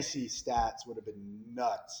 Fantasy stats would have been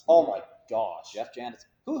nuts. Oh my gosh. Jeff Janis.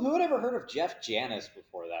 Who had ever heard of Jeff Janis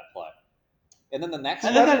before that play? And then the next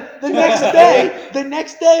And one, then the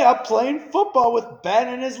next day, I'm playing football with Ben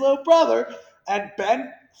and his little brother, and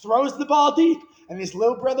Ben throws the ball deep, and his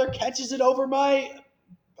little brother catches it over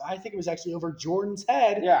I think it was actually over Jordan's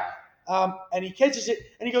head. Yeah. And he catches it,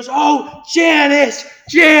 and he goes, "Oh, Janice!"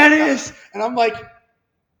 And I'm like,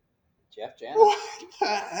 Jeff Janis. "What the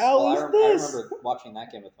hell Well, is I this?" remember watching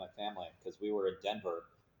that game with my family because we were in Denver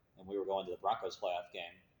and we were going to the Broncos playoff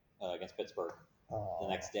game against Pittsburgh the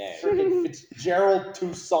next day. Freaking Fitzgerald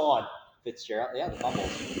Tucson. Fitzgerald, yeah, the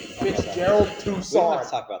fumbles. Fitzgerald We don't have Tucson. to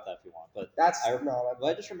talk about that if you want, but That's I- no.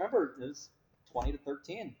 well, I just remember it was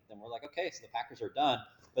 20-13. Then we're like, okay, so the Packers are done.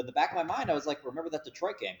 But in the back of my mind, I was like, remember that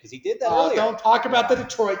Detroit game because he did that Oh, earlier. don't talk about the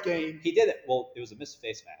Detroit game. He did it. Well, it was a missed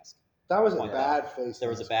face mask. That was a Point bad face. There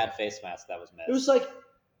was a mask. bad face mask that was missed. It was like,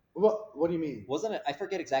 what do you mean? Wasn't it? I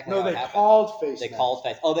forget exactly No, how it they happened. called face. They mask. called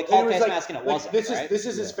face. Oh, they And called it was face like- mask and it like, wasn't. This right? is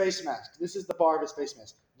his face mask. This is the bar of his face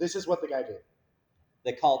mask. This is what the guy did.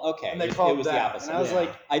 They called. Okay, And they it called was the that. opposite. And I was Yeah.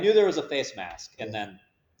 like, I knew there was a face mask, and Yeah. then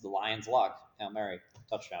the Lions luck, Hail Mary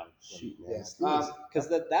touchdown. Shoot, man. Yeah. Steelers- Because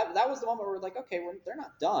that was the moment where we're like, okay, they're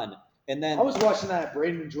not done. And then I was watching that at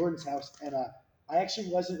Braden and Jordan's house, and I actually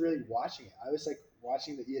wasn't really watching it. I was like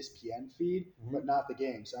watching the ESPN feed, Mhm. but not the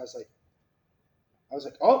game. So I was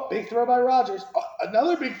like, oh, big throw by Rodgers. Oh,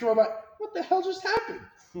 another big throw by. What the hell just happened?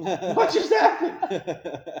 What just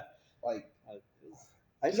happened? like,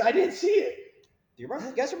 I didn't see it. Do you remember?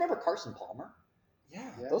 You guys remember Carson Palmer?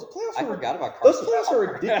 yeah, Yeah. those playoffs. I were, forgot about those Carson. playoffs are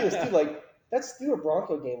Palmer. ridiculous too. Like that Steeler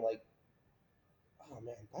Bronco game. Like, oh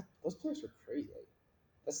man, those playoffs were crazy. Like,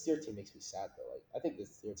 that Steeler team makes me sad though. Like, I think this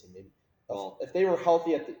Steeler team maybe. Well- if they were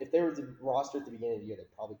healthy if they were the roster at the beginning of the year, they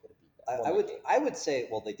probably could have beat them. I would say,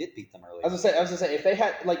 well, they did beat them early. I was gonna say if they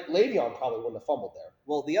had like Le'Veon probably wouldn't have fumbled there.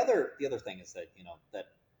 Well, the other thing is that that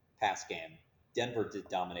pass game, Denver did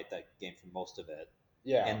dominate that game for most of it,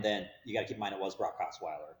 Yeah. and then you got to keep in mind it was Brock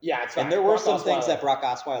Osweiler, yeah, it's and right. there were Brock some things Osweiler. that Brock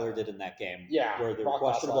Osweiler did in that game, Yeah, where they were Brock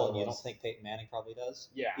questionable, Osweiler and you don't was- think Peyton Manning probably does,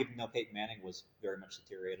 Yeah, even though Peyton Manning was very much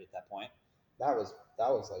deteriorated at that point. that was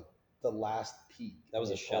like the last peak. That was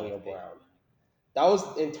of a shell Antonio of Peyton Brown. Manning. That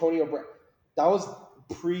was Antonio Brown. That was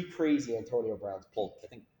pre-crazy Antonio Brown's peak. Well, I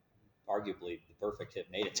think arguably the perfect hit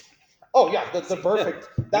made it. Oh yeah, the perfect.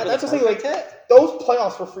 That's the thing. Like hit. those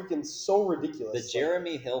playoffs were freaking so The ridiculous.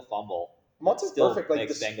 Jeremy Hill fumble Montez still Perfect, like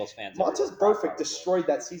makes this, Bengals fans. Montez everywhere proud, Perfect probably. destroyed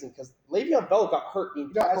that season because Le'Veon Bell got hurt. Being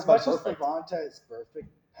You know, as tackled by much as Perfect. Devontae's perfect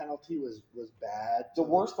penalty was bad. The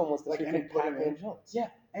worst one was the Like, freaking and put him Pac-Man in. Jones. Yeah,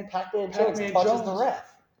 and Pac-Man Pac-Man Jones touches the Jones.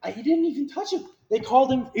 ref. He didn't even touch him. They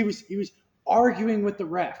called him. He was arguing with the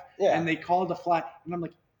ref, Yeah. and they called a flag. And I'm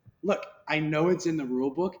like, look, I know it's in the rule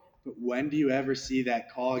book, but when do you ever see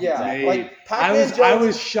that call get Yeah, made? like Pac-Man Jones. I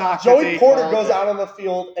was shocked. that Joey they Porter called goes it. out on the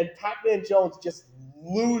field, and Pac-Man Jones just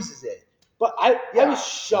loses it. But I Yeah. was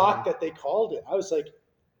shocked that they called it. I was like,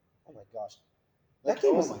 Oh my gosh. like, That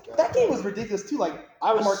game oh was my God. that game was ridiculous too. Like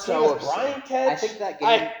I was Martinez so upset. Bryant catch. I think that game.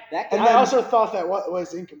 I- that And game. I also thought that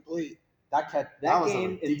was incomplete. that catch. that was a game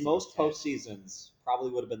in ridiculous most catch. postseasons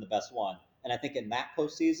probably would have been the best one. And I think in that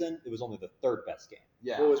postseason, it was only the third best game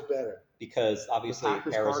Yeah. What was better? because obviously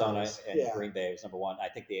Packers Arizona Cardinals. and Yeah. Green Bay was number one. I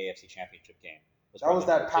think the AFC Championship game was That was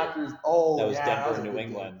probably that number two. Packers. Oh, That was yeah, Denver that was and a New good game.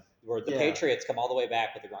 England, where the Yeah. Patriots come all the way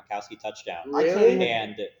back with the Gronkowski touchdown, Really?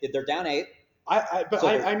 and they're down 8. I So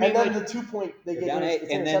mean, And then like, the 2-point they They're get down 8,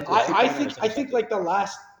 it's and then intercepted. the two I pointers think like the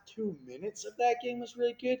last 2 minutes of that game was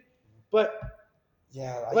really good. But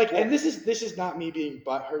yeah, like, and this is not me being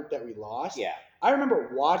butthurt that we lost. Yeah. I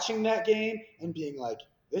remember watching that game and being like,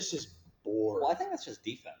 this is boring. Well, I think that's just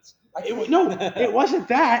defense. It wasn't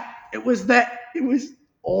that. It was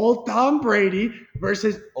old Tom Brady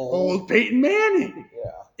versus old Peyton Manning.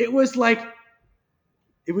 Yeah. It was like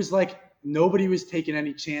nobody was taking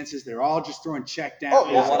any chances. They're all just throwing check down. Oh,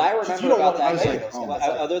 Well, yeah. what I You remember don't about want that to I was game, like, oh my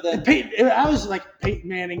God. other than And Peyton, I was like Peyton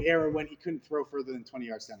Manning era when he couldn't throw further than 20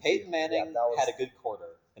 yards down the Peyton field. Manning that was- had a good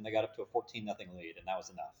quarter, and they got up to a 14-0 lead, and that was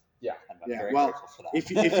enough. Yeah. And I'm Yeah, very well, grateful for that.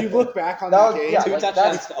 If you look back on That that was- game, yeah, Two like,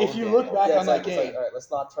 touchdowns that's- to if you own look Daniel, back Yeah, on that it's like, game, all right,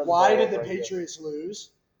 let's not turn why the ball did the over again. Patriots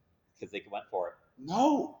lose? because they went for it.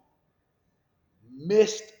 No.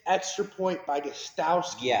 Missed extra point by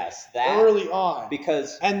Gostowski Yes, that early on.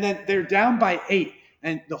 because And then they're down by 8.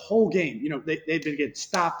 And the whole game, they've been getting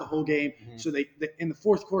stopped the whole game. Mhm. So they in the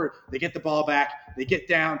fourth quarter, they get the ball back. They get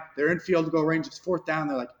down. They're in field goal range. It's fourth down.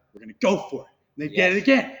 They're like, we're going to go for it. And they get it Yes.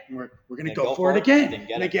 again. And we're going to They go for it They again. didn't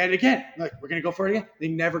get And they it. get it again. And like, we're going to go for it again. They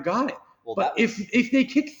never got it. Well, But that was, if they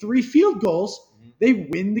kick 3 field goals, Mhm. they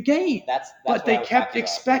win the game. that's But what I they was kept talking about.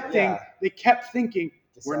 expecting, Yeah. they kept thinking,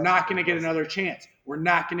 we're Gostowski not going to get was- another chance. We're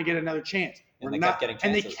not going to get another chance. And We're they not, kept getting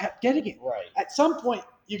and they chances. kept getting it. Right. At some point,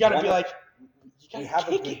 you got to be One- like, you We got have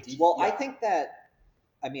to a kick good it. defense. Well, I Yeah. think that,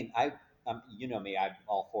 I mean, you know me, I'm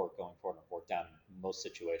all for going for it on fourth down in most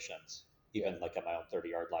situations. Even like at my own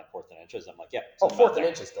 30-yard line, 4th and inches, I'm like, yeah, Oh, send them out 4th and there.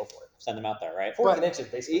 inches, go for it. Send them out there, right? 4th But and inches,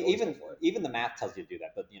 basically. always Even go for it. even the math tells you to do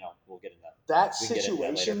that, but we'll get into that. That We can get into that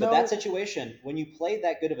later. situation, But though, that situation, when you play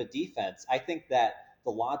that good of a defense, I think that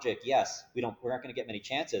the logic, yes, we're not going to get many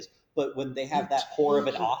chances, but when they have You that poor of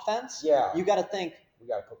an take it. offense, Yeah. you got to think We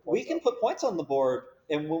got to put points we can up. put points on the board,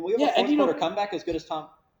 and when we have Yeah, a and fourth you know- quarter comeback as good as Tom,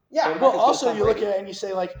 Yeah. Quarterback well, is good as also Tom you look Brady. at it and you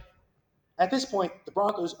say, like, at this point, the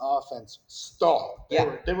Broncos' offense stalled.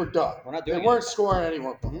 Yeah. They were done. we're not They doing weren't it. scoring any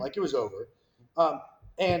more points. Mhm. Like, it was over.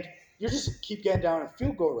 And you just keep getting down in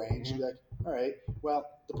field goal range. Mhm. You're like, all right, well,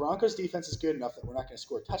 the Broncos' defense is good enough that we're not going to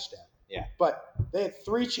score a touchdown. Yeah. But they had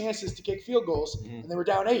 3 chances to kick field goals, Mhm. and they were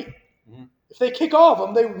down 8. Mhm. If they kick all of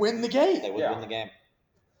them, they win the game. They would Yeah. win the game.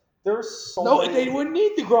 There's so No, many. they wouldn't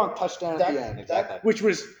need the Gronk touchdown at That- the end, Exactly. which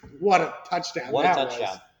was what a touchdown. What a that touchdown.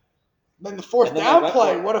 Was. Then the fourth And then they down went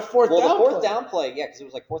play. for- What a fourth Well, down the fourth play. down play, yeah, because it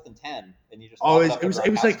was like 4th and 10, and you just Oh, lobbed it up to was like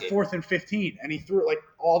Gronkowski. 4th and 15, and he threw it like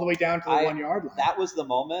all the way down to the 1 yard line. That was the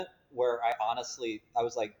moment where I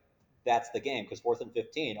was like, that's the game, because 4th and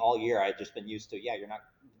 15 all year I had just been used to. You're not.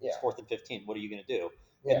 It's Yeah. 4th and 15. What are you going to do?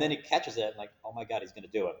 Yeah. And then he catches it, and like, oh my god, he's going to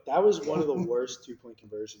do it. That was one of the worst 2-point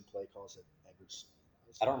conversion play calls I've ever seen.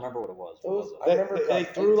 I don't remember what it was. It What was, was I it? remember They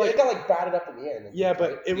threw, it like- got like batted up in the air. And then- Yeah,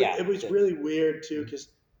 but right? it was Yeah. really weird too because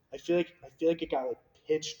I feel like it got like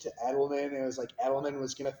pitched to Edelman. It was like Edelman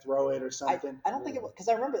was gonna throw it or something. I don't think it was because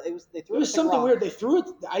I remember they threw It was to something Gronk. weird. They threw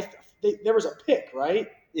it. There was a pick, right?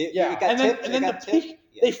 Yeah. It got And then tipped, and it then the got pick tipped.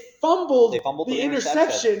 Yeah. they fumbled, They fumbled the the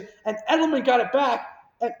interception, and Edelman got it back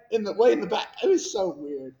and in the back. It was so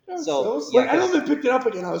weird. It was So, when yeah, 'cause- Edelman picked it up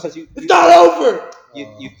again, I was like, because "It's not over."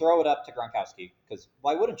 you throw it up to Gronkowski because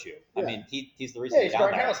why wouldn't you? I Yeah. mean, he's the reason Yeah, you're he's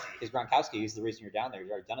down there. Gronkowski. He's Gronkowski. He's the reason you're down there.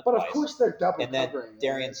 You've already done it But twice. of course they're double And then covering.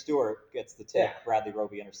 Darian Stewart gets the tip. Yeah. Bradley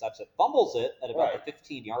Roby intercepts it, fumbles it at about Right. the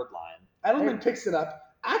 15-yard line. Edelman picks it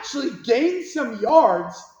up, actually gains some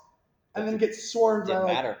yards, and then gets swarmed by Didn't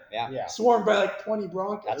like matter. Yeah. Yeah. 20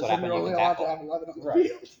 Broncos. That's what and happened you're when only you can allowed to tackle. have 11 on the Right.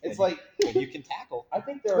 field. It's like When you can tackle. I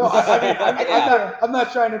think there No, was. I mean, Yeah. I'm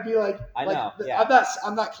not trying to be like. I like, know, th- yeah.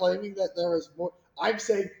 I'm not claiming that there was more. I'm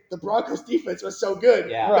saying the Broncos defense was so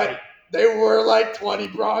good Yeah. that Right. they were like 20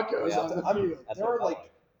 Broncos Yeah. on the I'm- field. That's There what were, it felt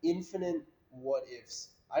like, infinite what ifs.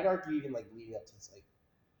 I'd argue even like leading up to this, like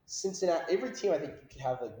Cincinnati. Every team I think you could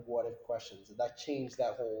have like what if questions, and that changed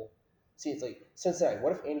that whole. See, it's like Cincinnati.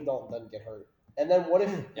 What if Andy Dalton doesn't get hurt? And then what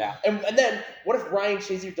if? Yeah. And then what if Ryan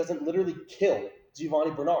Shazier doesn't literally kill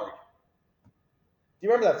Giovanni Bernard? Do you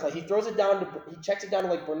remember that play? He throws it down to he checks it down to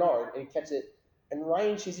like Bernard and he catches it, and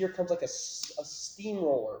Ryan Shazier comes like a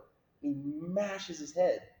steamroller. He mashes his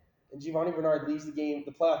head, and Giovanni Bernard leaves the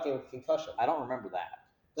playoff game with a concussion. I don't remember that.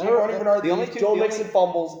 Giovanni Bernard the only leaves, two- Joe the Mixon only-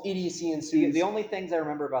 fumbles, idiocy ensues. The only things I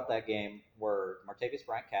remember about that game were Martavis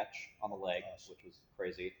Bryant catch on the leg, which was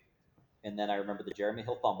crazy. And then I remember the Jeremy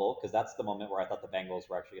Hill fumble, because that's the moment where I thought the Bengals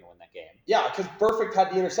were actually going to win that game. Yeah, because Burfict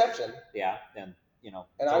had the interception. Yeah, and And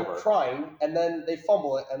it's I'm over. crying, and then they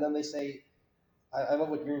fumble it, and then they say, I love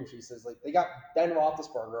what Green Tree says, like, they got Ben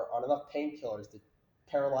Roethlisberger on enough painkillers to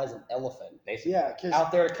paralyze an elephant Basically. Yeah, because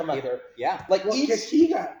out there to come out there. Yeah, Like, he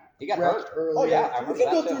got he got wrecked hurt. early. oh, yeah. I We remember can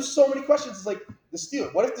that go too. through so many questions. It's like, the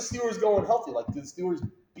Steelers. What if the Steelers go in healthy? Like, do the Steelers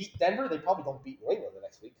beat Denver? They probably don't beat New England the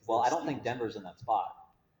next week. 'cause Well, they're I don't think Steelers. Denver's in that spot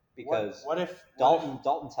because What if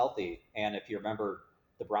Dalton's healthy, and if you remember,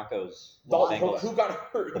 the Broncos, the Dalton, Bengals, who got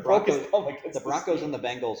hurt? the He broke his Broncos- thumb against the Broncos Steelers. and the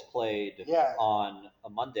Bengals played Yeah. on a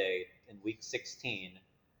Monday in Week 16,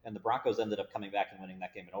 and the Broncos ended up coming back and winning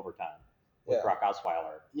that game in overtime with Yeah. Brock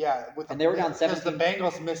Osweiler. and they were down because 17. the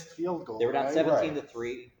Bengals missed field goal. They were down right?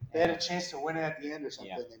 17-3. They had a chance to win it at the end or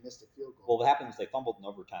something. Yeah. They missed a field goal. Well, what happened was they fumbled in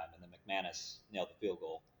overtime, and then McManus nailed the field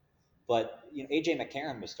goal. But AJ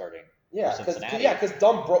McCarron was starting. Yeah, for because Cincinnati.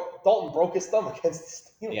 Dalton broke his thumb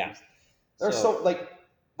against the Steelers. Yeah. They're so like.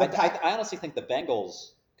 I honestly think the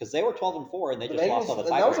Bengals, because they were 12-4 and they the just Bengals, lost all the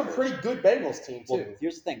and tiebreakers. that was a pretty good Bengals team too. Well,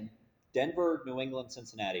 here's the thing: Denver, New England,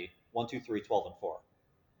 Cincinnati, 1, 2, 3, 12-4.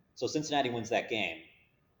 So Cincinnati wins that game.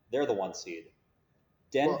 They're the 1 seed.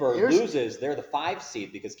 Denver loses. They're the 5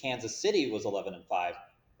 seed because Kansas City was 11-5,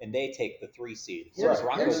 and they take the 3 seed. So Right. the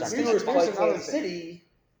Broncos Here's aren't the in that Steelers spot. play another Kansas thing. City.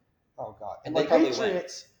 Oh god. And the they probably win.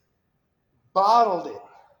 Patriots bottled it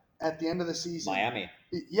at the end of the season. Miami.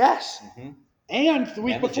 Yes, hmm and the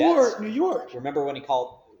week And the before Jets. New York. Remember when he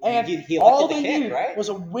called? And he all elected they the kick, needed right? was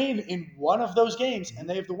a win in one of those games, and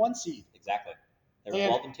they have the 1 seed. Exactly. They were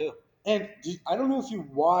And- 12-2. And I don't know if you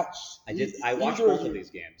watched. I did. I watched either both you. of these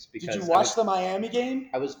games because Did you I watch was, the Miami game?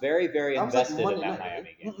 I was very, very That was like invested in Monday that night,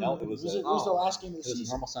 Miami game. Mm-mm. No, it was it was the last game of the a season.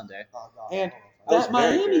 normal Sunday. Oh god. And I was that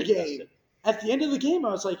very, Miami very game, invested. at the end of the game, I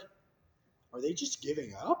was like, are they just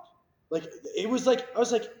giving up? Like it was like I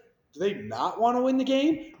was like, do they not want to win the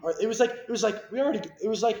game? Or it was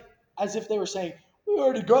like as if they were saying, we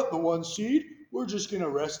already got the 1 seed. We're just gonna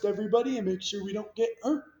rest everybody and make sure we don't get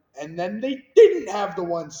hurt. And then they didn't have the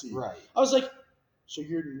 1 seed. Right. I was like, so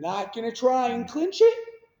you're not gonna try and clinch it?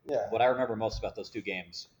 Yeah. What I remember most about those 2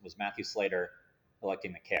 games was Matthew Slater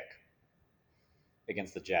electing the kick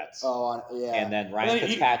against the Jets. Oh yeah. And then Ryan And then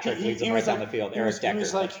Fitzpatrick leads them right was down like- the field. he Eric was- he Decker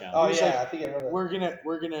was like- touchdown. Oh It was yeah, like, I think I remember that.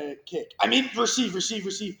 we're gonna kick. I mean receive.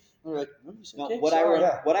 And we're like, no, you said No, kick. what Sorry.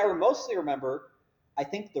 I mostly remember, I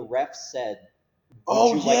think the ref said, would Oh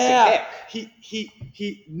you like to yeah. kick?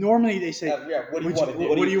 He normally they say, Yeah, what do you Would want to do?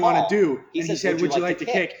 what do you want to do? He And he said, said, would you like to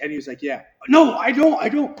kick? And he was like, yeah. No, I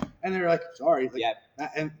don't. And they're like, sorry. Like, Yeah.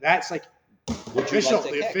 And that's like Would you official. like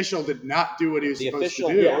to The kick? official did not do what he was The supposed official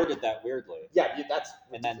to do. worded that weirdly. Yeah, that's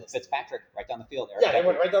And then ridiculous. Fitzpatrick right down the field. Eric Yeah, they Decker.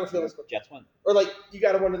 went right down the field. Jets win. Or like you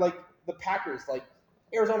got to wonder, like the Packers, like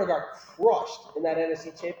Arizona got crushed in that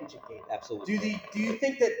NFC Championship game. Absolutely. Do you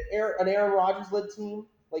think that an Aaron Rodgers led team,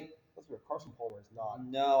 like let's be real, Carson Palmer is not.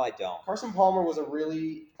 No, I don't. Carson Palmer was a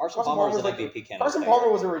really Carson Palmer was an like, MVP candidate. Carson Palmer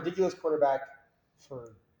was a ridiculous quarterback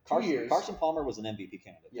for 2 years. Carson Palmer was an MVP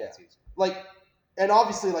candidate Yeah. that season. Like, and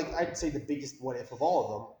obviously, like I'd say the biggest what if of all of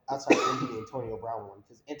them, outside of maybe the Antonio Brown one,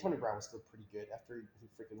 because Antonio Brown was still pretty good after he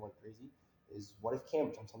freaking went crazy. Is what if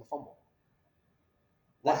Cam jumps on the fumble?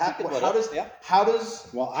 What That's a happened? good How what if, does yeah.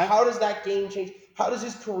 how does that game change? How does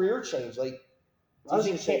his career change? Like, I was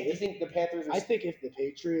do gonna say, you think the Panthers? Are, I think if the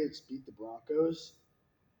Patriots beat the Broncos,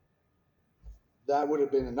 that would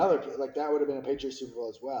have been that would have been a Patriots Super Bowl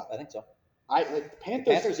as well. I think so. The The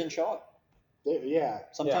Panthers. Panthers didn't show up. Yeah.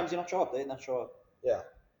 Sometimes you don't show up. They did not show up. Yeah.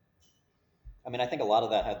 I mean, I think a lot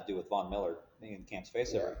of that had to do with Von Miller being in Cam's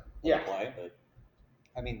face every Yeah. play. But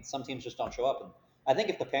I mean, some teams just don't show up. And I think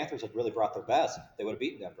if the Panthers had really brought their best, they would have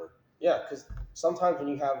beaten Denver. Yeah, because sometimes when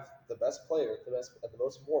you have the best player, the best at the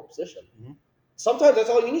most important position, Mhm. sometimes that's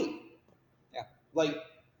all you need. Yeah. Like,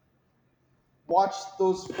 watch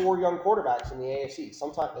those 4 young quarterbacks in the AFC.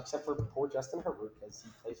 Sometimes, except for poor Justin Herbert, because he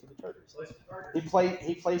plays for the Chargers.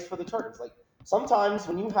 He plays for the Chargers. Like, sometimes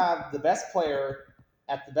when you have the best player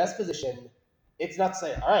at the best position, it's not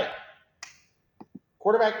saying, all right,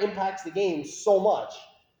 quarterback impacts the game so much.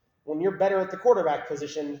 When you're better at the quarterback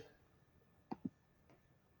position,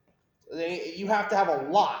 you have to have a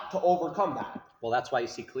lot to overcome that. Well, that's why you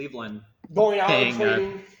see Cleveland. Going out Paying, and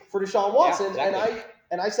trading for Deshaun Watson, Yeah, exactly.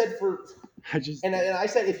 and I said I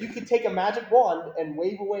said if you could take a magic wand and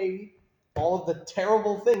wave away all of the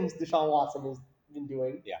terrible things Deshaun Watson has been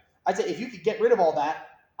doing, Yeah. I'd say if you could get rid of all that,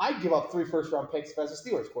 I'd give up 3 first-round picks if I was a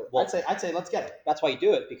Steelers quarterback. Well- I'd say let's get it. That's why you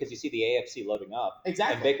do it, because you see the AFC loading up.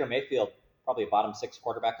 Exactly. And Baker Mayfield, probably a bottom 6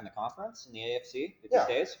 quarterback in the conference in the AFC if he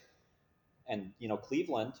stays. And,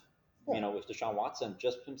 Cleveland, with Deshaun Watson,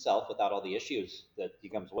 just himself without all the issues that he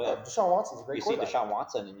comes with. Deshaun Watson's a great You see quarterback. Deshaun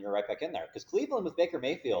Watson and you're right back in there. Because Cleveland with Baker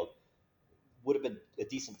Mayfield would have been a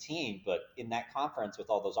decent team, but in that conference with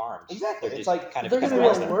all those arms, Exactly. they're It's just like, kind of They're going to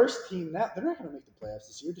disgraced be a them. worse team now. They're not going to make the playoffs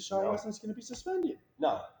this year. Deshaun No. Watson's going to be suspended.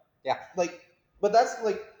 No. Yeah. But that's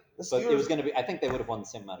like the Steelers. But it was going to be. I think they would have won the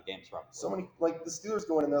same amount of games, probably. so many like the Steelers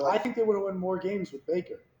going in there I like think they would have won more games with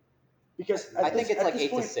Baker. Because I think it's like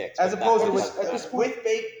 8 point, to 6. as but opposed to that's with, at this point- with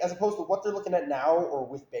Baker, as opposed to what they're looking at now or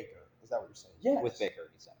with Baker. Is that what you're saying? Yes. with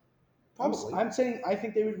Baker, he said. Probably. I'm saying I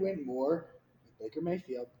think they would win more with Baker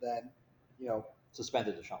Mayfield than,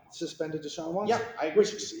 Suspended Deshaun Watson. suspended Deshaun Watson. Yeah, I agree.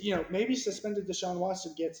 Which, maybe suspended Deshaun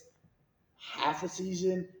Watson gets half a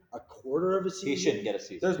season, a quarter of a season. He shouldn't get a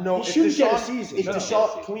season. There's no. He if shouldn't get a Deshaun- season. If No.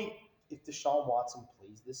 Deshaun, if Deshaun Watson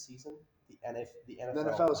plays this season, the NFL The NFL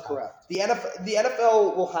is will have- correct. The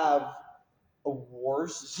NFL will have a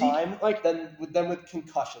worse Zeke, time than with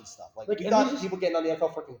concussion stuff. Like you and thought this is- people getting on the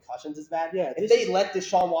NFL for concussions is bad. Yeah, If this they is- let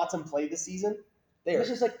Deshaun Watson play this season, they are This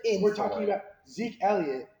is like in we're for talking it. about Zeke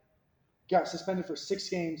Elliott got suspended for 6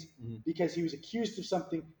 games Mhm. because he was accused of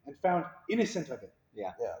something and found innocent of it.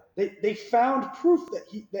 Yeah. They found proof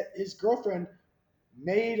that his girlfriend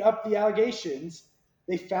made up the allegations.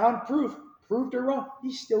 They found proof, proved her wrong.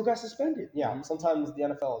 He still got suspended. Yeah, sometimes the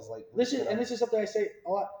NFL is like This is something I say a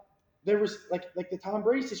lot. There was like the Tom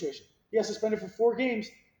Brady situation. He got suspended for 4 games,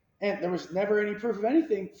 and there was never any proof of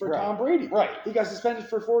anything for Right. Tom Brady. right. He got suspended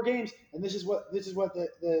for 4 games, and this is what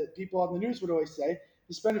the people on the news would always say.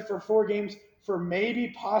 Suspended for 4 games for maybe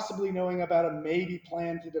possibly knowing about a maybe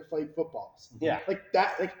plan to deflate footballs. Yeah, Like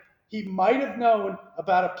that, he might have known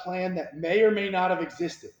about a plan that may or may not have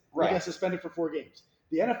existed. Right. He got suspended for 4 games.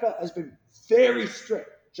 The NFL has been very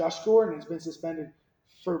strict. Josh Gordon has been suspended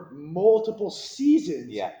for multiple seasons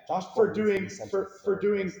Yeah. Josh for Gordon's doing been sent for, to for third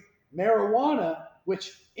doing place. marijuana,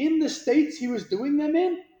 which in the states he was doing them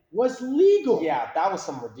in was legal. Yeah, that was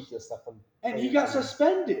some ridiculous stuff from. And he got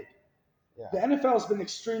suspended. Yeah. The NFL has been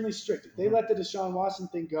extremely strict. If they let the Deshaun Watson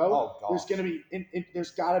thing go, Oh, gosh. there's going to be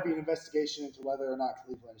there's got to be an investigation into whether or not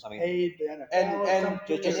Cleveland has I mean, paid the NFL. and- or and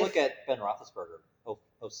something. Just if- look at Ben Roethlisberger,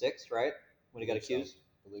 06, right? When he got Believe so. accused.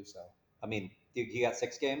 I believe so. I mean, he got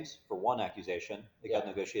 6 games for 1 accusation. It got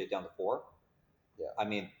negotiated down to 4. Yeah. I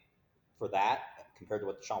mean, for that compared to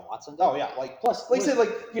what Deshaun Watson did. Oh yeah, like Plus, like I said, like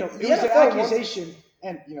it the was an NFL wants- accusation,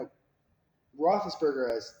 and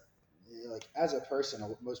Roethlisberger as a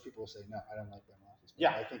person, most people will say no, I don't like Ben Roethlisberger.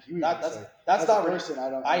 Yeah. I think you would That's say that's as not a really. person. I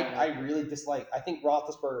don't. I really dislike. I think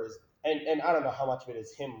Roethlisberger is, and I don't know how much of it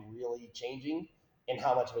is him really changing, and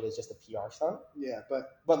how much of it is just a PR stunt. Yeah,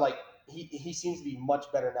 but But like he seems to be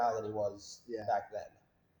much better now than he was Yeah. back then.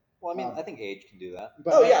 Well, I mean, I think age can do that.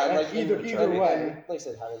 but Oh yeah, and and like either and- way, and like I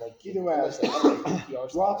said, having like Either way, like I said, having, like, PR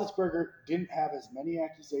stunt. Roethlisberger didn't have as many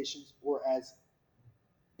accusations or as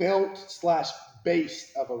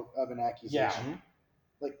built/based of an accusation. Yeah.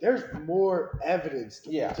 Like there's more evidence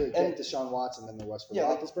to Yeah, get and- Deshaun Watson than there was for Yeah,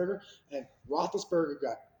 like- Roethlisberger, and Roethlisberger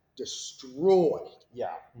got destroyed.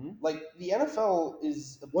 Yeah, Mhm. like the NFL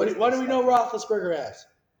is. a What do business we know that- Roethlisberger as?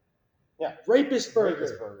 Yeah. Rapist burger.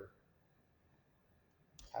 Roethlisberger.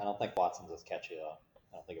 I don't think Watson's as catchy though.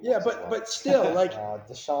 I don't think it Yeah, works as well. but still, like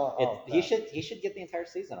Deshaun. Oh, he should get the entire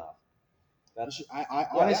season off. That's I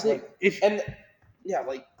honestly, like- if and yeah,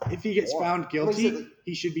 like he gets more. found Like I guilty, said, like-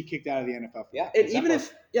 he should be kicked out of the NFL. yeah. and even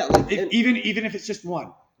exactly. if Even if it's just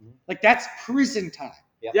one, Mhm. like that's prison time.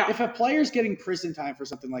 Yeah. If a player's getting prison time for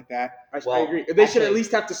something like that, I Well, agree. They should at actually-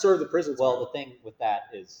 least have to serve the prison time. Well, the thing with that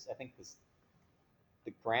is, I think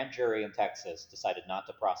the grand jury in Texas decided not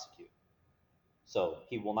to prosecute, so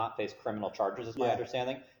he will not face criminal charges, is my Yeah.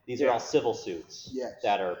 understanding. These are Yeah. all civil suits Yes.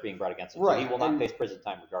 that are being brought against him, so Right, he will not and- face prison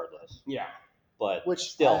time regardless. yeah, But Which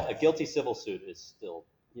still, I- a guilty civil suit is still,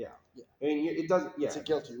 yeah. I mean, it doesn't. Yeah, it's a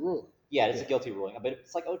guilty ruling. yeah, it's Yeah. a guilty ruling. But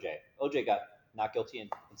it's like OJ. OJ got not guilty in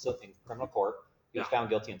criminal court. He was Yeah. found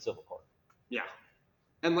guilty in civil court. Yeah.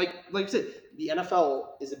 And like I said, the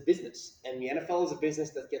NFL is a business, and the NFL is a business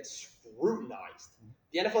that gets scrutinized.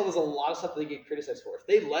 The NFL does a lot of stuff they get criticized for. If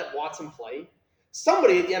they let Watson play,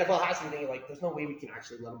 somebody at the NFL has to be thinking like, "There's no way we can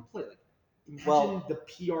actually let him play." Like, imagine Well- the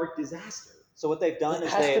PR disaster. So what they've done It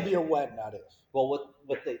is has they to be a when, not if. Well,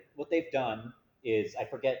 what they've done is, I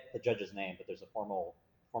forget the judge's name, but there's a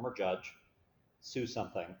former judge, Sue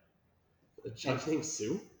something. The judge named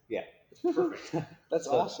Sue. Yeah. Perfect. That's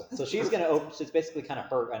So, awesome. So she's gonna. So it's basically kind of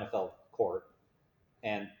her NFL court,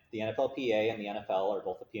 and the NFLPA and the NFL are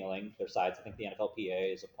both appealing their sides. I think the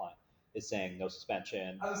NFLPA is saying no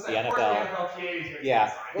suspension. I was The gonna say, of course, NFL, the NFLPA is gonna yeah,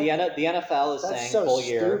 decide. the NFL is That's saying so full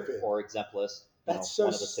year stupid. or exempless. That's so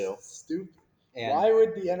one of the two. stupid. And Why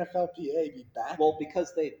would the NFLPA be back? well,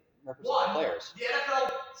 because they represent the One, players. the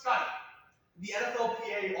NFL, Scotty, the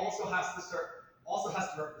NFLPA also has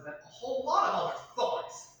to represent a whole lot of other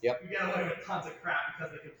thugs. Yep. You get away with tons of crap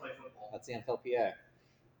because they can play football. That's the NFLPA.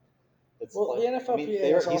 It's Well, the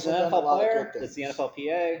NFLPA has he's also an done a NFL lot of player. good It's the things.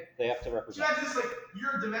 NFLPA. They have to So represent. imagine this, like,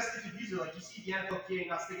 you're a domestic abuser, like, you see the NFLPA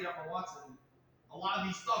not sticking up for Watson, a lot of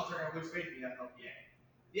these thugs are going to lose faith in the NFLPA.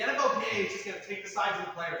 The NFLPA is just going to take the sides of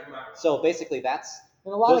the players no matter what. So basically, that's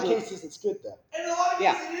In a lot of Those are- cases, it's good though. And in a lot of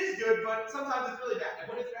Yeah. cases it is good, but sometimes it's really bad. And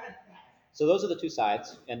when it's bad, it's bad. so those are the two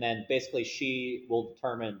sides, and then basically she will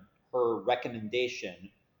determine her recommendation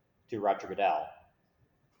to Roger Goodell.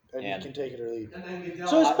 And And- you can take it or leave it. And then Goodell,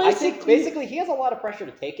 So it's I think basically- basically he has a lot of pressure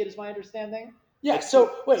to take it, is my understanding. Yeah. Like,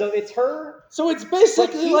 So wait. So it's her. So it's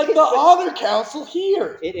basically But he like can- the but- honor council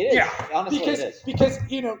here. It is. Yeah, Honestly, because it is. because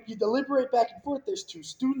you deliberate back and forth. There's two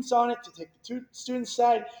students on it to take the two students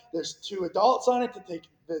side. There's two adults on it to take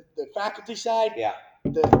the faculty side. Yeah,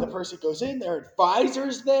 The person goes in. There are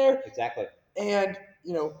advisors there, exactly. and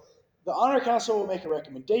the honor council will make a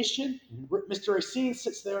recommendation. Mhm. Mr. Racine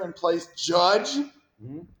sits there and plays judge,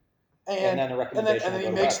 Mhm. and then a recommendation. and then will he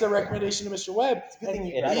go to makes the Webb. recommendation to Mr. Webb. It's a good And thing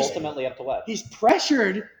you And it's he's- ultimately up to Webb. he's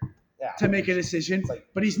pressured Yeah. to make a decision, It's like-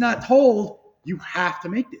 but he's not told you have to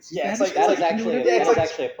make this. Yeah, it's That like- That choice. is You can do actually whatever you it's want. like-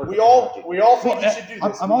 a perfect We all analogy. think you should do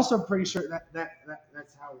this. I'm also pretty sure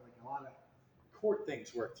that's how like a lot of court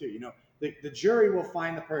things work too. The jury will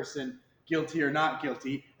find the person guilty or not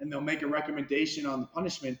guilty, and they'll make a recommendation on the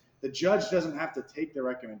punishment. The judge doesn't have to take the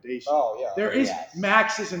recommendation. Oh yeah. There is Yes.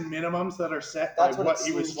 maxes and minimums that are set That's by what what it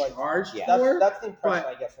he was seems like. charged Yeah. for. That's the impression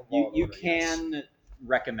but I get from Law and You Order, yes. can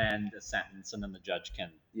recommend a sentence, and then the judge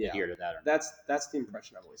can Yeah. adhere to that or not. That's the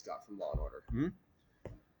impression I've always got from Law and Order. Mhm.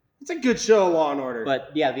 It's a good show, Law and Order.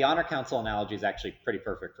 But yeah, the honor council analogy is actually pretty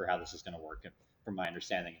perfect for how this is going to work, from my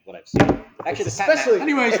understanding of what I've seen. Actually, it's the Pat- especially,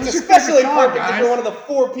 Anyways, it's what's your especially favorite song, perfect if guys? you're one of the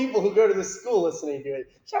 4 people who go to this school listening to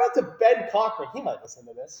it. Shout out to Ben Cochran. He might listen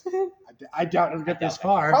to this. I doubt it'll get this doubt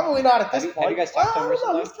far. Probably not at this Have you point. guys talked to him Well, I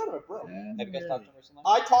don't know. recently? He's kind of a bro. Have you guys talked to him recently?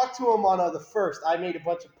 I talked to him on the first. I made a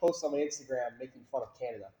bunch of posts on my Instagram making fun of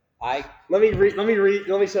Canada. I Let me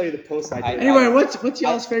show you the post I did. Anyway, what's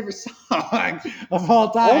y'all's favorite song of all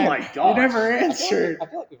time? Oh my You gosh. never I feel answered.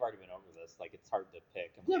 like we've already been over this. Like, it's hard to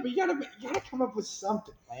pick. Yeah, but you gotta come up with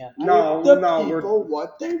something. Man. No, Give the no, we're- people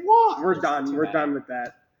what they want. We're done. too We're bad. done with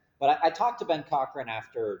that. But I talked to Ben Cochran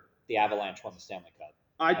after the Avalanche won the Stanley Cup.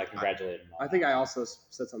 I I congratulated him. on I think that. I also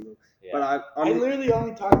said something. Yeah. But I literally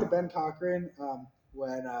only talked to Ben Cochran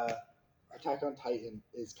when Attack on Titan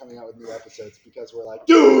is coming out with new episodes because we're like,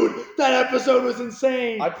 dude, that episode was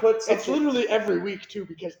insane. I put It's something. literally every week too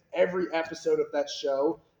because every episode of that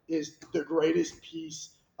show is the greatest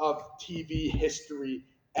piece of TV history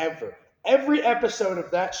ever. Every episode of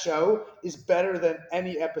that show is better than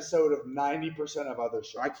any episode of 90% of other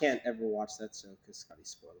shows. I can't ever watch that show because Scotty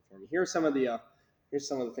spoiled it for me. Here's some of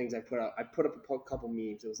the things I put up. I put up a couple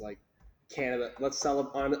memes. It was like, Canada, let's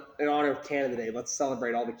celebrate in honor of Canada Day. Let's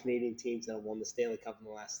celebrate all the Canadian teams that have won the Stanley Cup in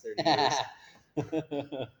the last 30 years.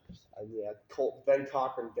 Yeah, Ben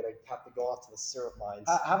Cochran gonna have to go off to the syrup mines.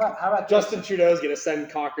 How about Justin Trudeau's gonna send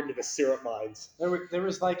Cochran to the syrup mines There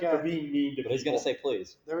was like for a being mean to but he's going to people. say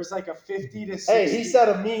please. there was like a 50 to 60. Hey, he said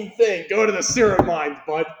a mean thing. Go to the syrup mines,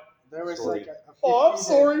 bud. there was Sorry. like a 50 Oh, I'm to-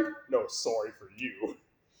 sorry. No, sorry for you.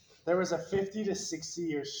 There was a 50 to 60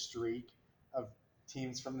 year streak of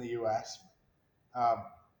teams from the U.S.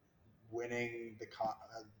 Winning the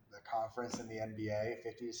conference in the NBA, a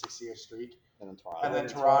 50 to 60 year streak, And then Toronto. and then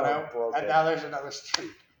Toronto Toronto, broke and it. now there's another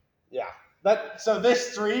streak. Yeah. So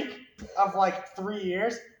this streak of like 3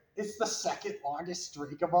 years, it's the second longest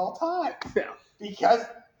streak of all time. Yeah. Because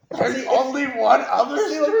there's See, if- only one other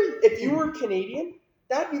See, like, streak. if you were Canadian,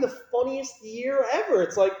 that'd be the funniest year ever.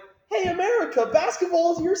 It's like, hey, America,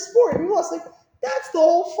 basketball is your sport. And we lost. Like, that's the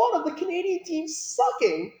whole fun of the Canadian team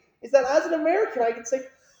sucking. Is that as an American, I can say,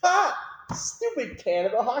 ha, stupid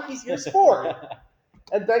Canada, hockey's your sport.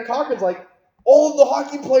 And Ben Cochran's like, all of the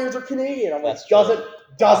hockey players are Canadian. I'm like, That's true.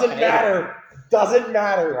 doesn't Canadian. matter. Doesn't They're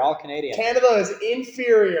matter. all Canadian. Canada is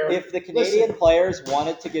inferior. If the Canadian Listen. players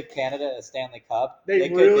wanted to give Canada a Stanley Cup, They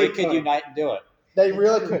could, really they could could. unite and do it. They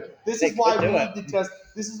really could. This They is why could we do need to just.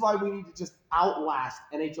 This is why we need to just outlast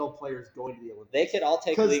NHL players going to the Olympics. They could all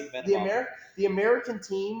take Because league minimum. the American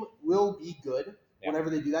team will be good Yeah. whenever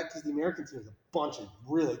they do that. Because the American team is a bunch of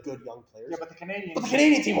really good young players. Yeah, but the Canadians. But the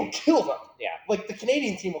Canadian team will kill them. Yeah. Like the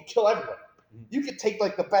Canadian team will kill everyone. You could take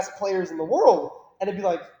like the best players in the world, and it'd be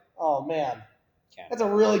like, oh man, that's a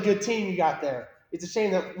really good team you got there. It's a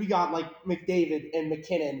shame that we got like McDavid and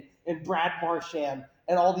McKinnon and Brad Marchand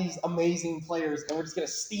and all these amazing players, and we're just gonna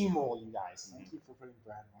steamroll you guys. Thank you for putting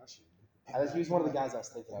Brad Marchand. He was one of the guys I was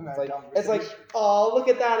thinking of. in It's that like, conversation. oh, look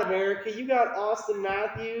at that, America! You got Austin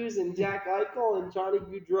Matthews and Jack Eichel and Johnny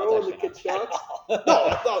Gaudreau and the Kachucks.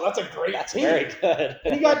 No, that's a great That's team. very good.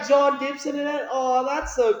 And you got John Gibson in it. Oh,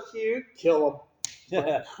 that's so cute. Kill him.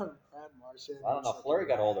 Brad Marchand. I don't know. Fleury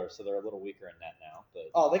got older, so they're a little weaker in net now. But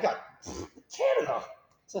Oh, they got Canada.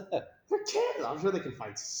 They're Canada. I'm sure they can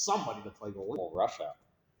find somebody to play goalie. well,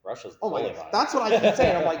 Russia's Oh my goalie god, line. that's what I keep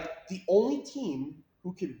saying. I'm like, the only team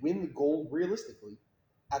who could win the gold realistically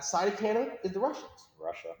outside of Canada is the Russians.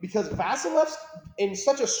 Russia. Because Vasilev's in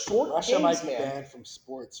such a short Russia game might be span. banned from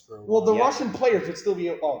sports for a Well, while. the Yeah. Russian players would still be.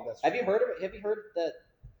 Oh, that's. Have you heard that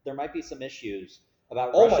there might be some issues about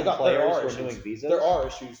Oh my Russian God, there players are renewing issues. visas? There are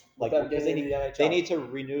issues. Like, With them because getting into the NHL. they need to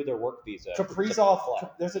renew their work visa. to play.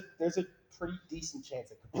 Kaprizov. There's a pretty decent chance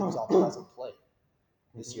that Kaprizov doesn't play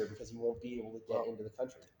this year because he won't be able to get into the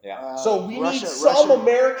country. Yeah. So we Russia- need some Russia-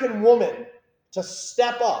 American woman to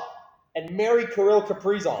step up and marry Kirill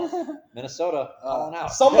Kaprizov. Minnesota calling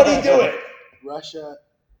out. Somebody do it. Russia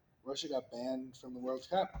got banned from the World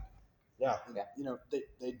Cup. Yeah. Yeah. You know,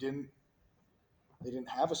 they didn't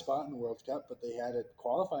have a spot in the World Cup, but they had a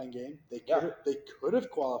qualifying game. They could have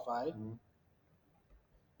qualified.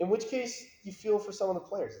 In which case, you feel for some of the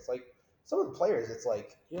players. It's like some of the players. It's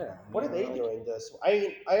like, Yeah. what are you they know, like, doing? This I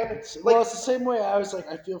am It's, like, well, it's the same way I was like,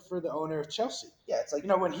 I feel for the owner of Chelsea. yeah. It's like You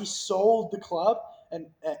know, when he sold the club and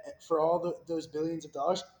for all those billions of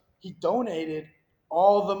dollars, he donated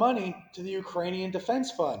all the money to the Ukrainian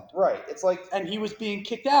Defense Fund, right. It's like and he was being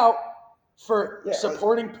kicked out for Yeah,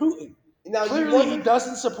 supporting Putin. now Clearly, you he wonder,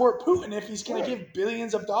 doesn't support Putin if he's going Right. to give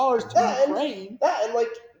billions of dollars to Yeah, and- Ukraine. that and like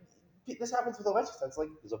this happens with Ovechkin. It's like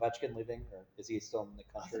Is Ovechkin leaving, or is he still in the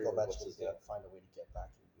I country? think or what's Ovechkin's his gonna deal? find a way to get back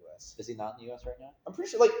in the U.S. Is he not in the U.S. right now? I'm pretty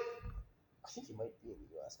sure. Like I think he might be in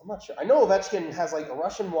the U.S. I'm not sure. I know Ovechkin has like a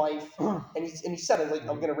Russian wife, and he said it like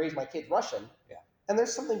I'm going to raise my kids Russian. Yeah. And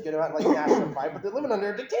there's something good about like national pride, but they're living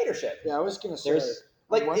under a dictatorship. Yeah, I was going to say, There's-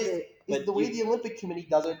 Like, I wonder- is but the way you- the Olympic Committee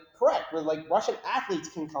does it correct? Where like Russian athletes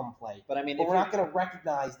can come play, But I mean, but if we're you're, not going to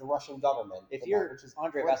recognize the Russian government. if in you're that, which is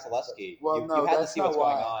Andre great. Vasilevsky, Well, you no, had to that's see what's not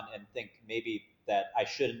going why. on and think maybe that I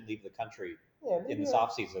shouldn't leave the country Yeah, maybe in this I-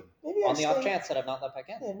 off season maybe on I the off stay- chance that I'm not let back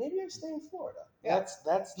in. Yeah, maybe I stay in Florida. Yeah.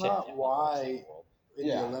 that's Shit, not yeah, why in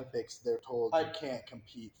Yeah. the Olympics they're told you can't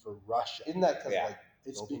compete for Russia. Isn't that because Yeah. like?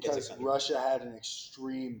 It's doping because is a country. Russia had an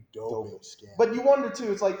extreme doping scandal. But you wonder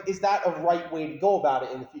too. It's like, is that a right way to go about it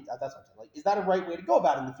in the future? That's what I'm saying. Like, is that a right way to go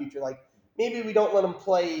about it in the future? Like, maybe we don't let them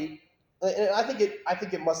play. And I think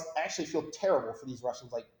it must actually feel terrible for these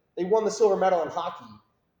Russians. Like, they won the silver medal in hockey,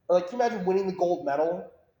 or like, can you imagine winning the gold medal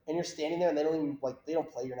and you're standing there and they don't even like they don't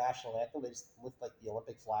play your national anthem. They just lift like the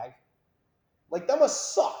Olympic flag. Like that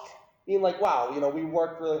must suck. Being like, wow, you know, we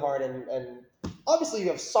worked really hard and obviously you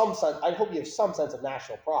have some sense. I hope you have some sense of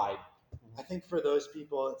national pride. I think for those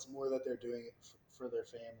people, it's more that they're doing it for their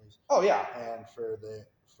families Oh yeah, and for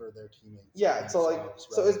their teammates. Yeah, and so, like, themselves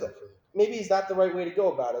so rather is than the- for maybe is that the right way to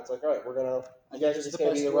go about it? It's like, all right, we're gonna. I You think guys are it's just the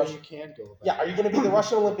gonna best be the way Russian. you can go about Yeah, are it. you going to be the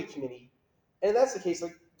Russian Olympic Committee? And if that's the case,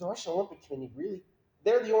 like the Russian Olympic Committee, really,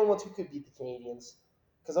 they're the only ones who could beat the Canadians.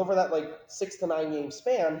 Because over that like 6 to 9 game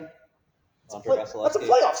span, Andre that's a Vasilevsky,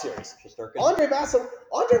 playoff series. Shesterkin. Andre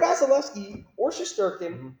Vasilevsky, or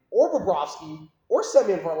Shesterkin, or Bobrovsky, or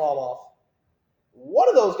Semyon Varlamov, one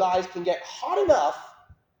of those guys can get hot enough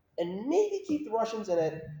and maybe keep the Russians in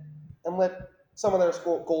it and let some of their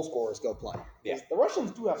goal scorers go play. 'Cause Yeah. the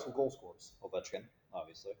Russians do have some goal scorers. Ovechkin,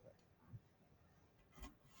 obviously.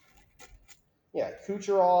 Yeah,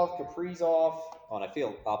 Kucherov, Kaprizov. Oh, and I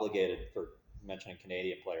feel obligated for mentioning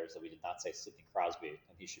Canadian players that we did not say Sidney Crosby,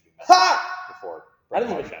 and he should be mentioned Ha! before I Brett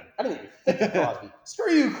didn't even Marchand. think of Crosby.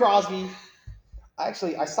 Screw you, Crosby. I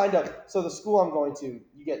signed up. So the school I'm going to,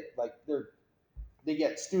 you get like they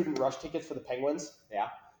get student rush tickets for the Penguins. Yeah.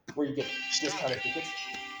 Where you get discounted tickets.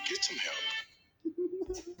 Get some help.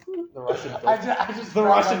 The Russian. I just felt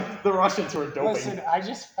like- The Russians were doping. Listen, I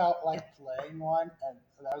just felt like playing one, and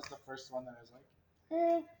that was the first one that I was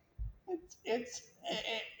like,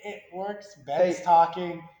 it works. Ben's Hey.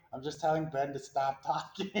 talking. I'm just telling Ben to stop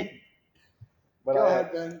talking. But Go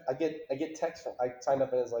ahead, Ben. I get texts from. I signed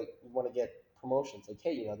up and it's like you want to get promotions. Like,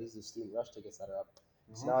 hey, you know, these are the student rush tickets that are up.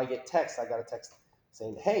 So now I get texts. I got a text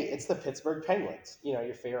saying, hey, it's the Pittsburgh Penguins. You know,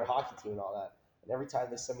 your favorite hockey team and all that. And every time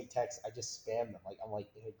they send me texts, I just spam them. Like I'm like,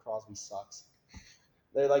 hey, Crosby sucks.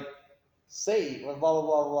 They're like, say blah blah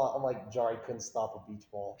blah blah. I'm like, Jari couldn't stop a beach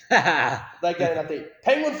ball. yeah, Like, get an update.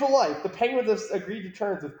 Penguin for life. The Penguins have agreed to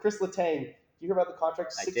terms with Chris Letang. You hear about the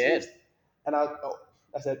contract? I 6 did. years. And I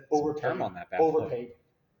said Some overpaid. term on that bad boy. Overpaid.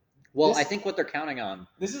 Well, This- I think what they're counting on.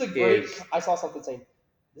 This is a great. Is- I saw something saying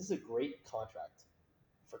this is a great contract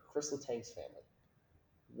for Chris Letang's family.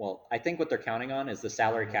 Well, I think what they're counting on is the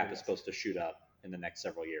salary cap is supposed to shoot up in the next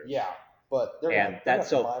several years. Yeah, but they're And gonna, that's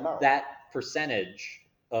they're gonna buy him so out. that percentage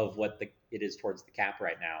of what it is towards the cap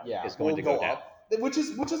right now is going to will go down. up, which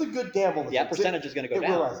is a good gamble. Yeah, percentage is going to go it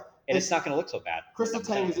down, realized. and It's- it's not going to look so bad. Chris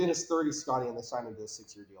Letang is in his 30s, Scotty, and they signed him to a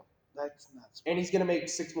 6-year deal. That's nuts. And he's going to make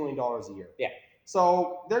 $6 million a year. Yeah.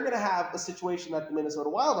 So they're going to have a situation that the Minnesota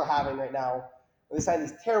Wild are having right now. Where they sign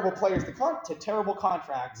these terrible players to terrible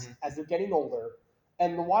contracts as they're getting older.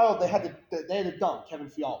 And the Wild, they had to dump Kevin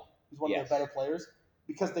Fiala, who's one of Yes. their better players,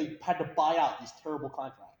 because they had to buy out these terrible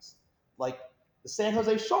contracts. Like the San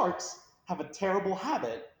Jose Sharks have a terrible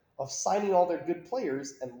habit of signing all their good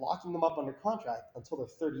players and locking them up under contract until they're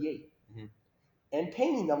 38, and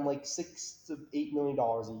paying them like $6 to $8 million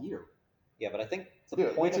a year. Yeah, but I think the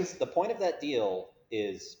Dude, point which is- the point of that deal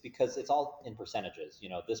is because it's all in percentages.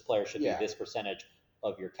 This player should Yeah. be this percentage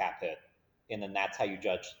of your cap hit, and then that's how you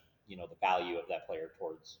judge, the value of that player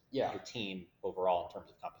towards Yeah. your team overall in terms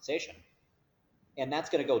of compensation. And that's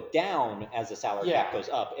going to go down as the salary Yeah. cap goes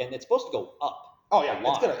up, and it's supposed to go up. Oh yeah, a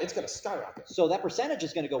lot. it's gonna skyrocket. So that percentage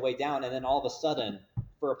is going to go way down, and then all of a sudden,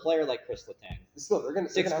 for a player like Chris Letang, Still, they're gonna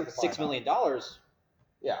have to buy $6 him out. million,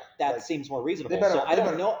 Yeah, that like, seems more reasonable. better- So I they don't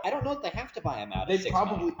better- know. I don't know if they have to buy him out. they at $6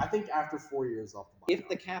 probably. million. I think after 4 years, they'll have to buy him If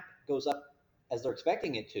the out. cap goes up as they're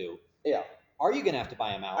expecting it to, Yeah. are you going to have to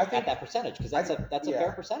buy him out I think- at that percentage? Because that's a yeah.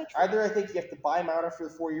 fair percentage. For Either him. I think you have to buy him out after the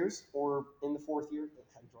 4 years, or in the 4th year.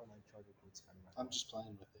 I'm just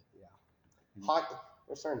playing with it. Yeah. Hockey.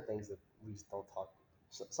 There's certain things that we just don't talk.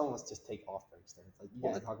 Some of us just take off breaks. There. It's like you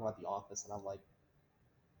guys are talking about The Office, and I'm like,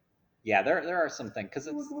 Yeah, there are some things because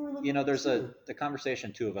it's there's the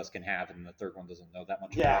conversation two of us can have, and the third one doesn't know that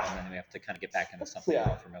much Yeah. about, and then we have to kind of get back into something Yeah.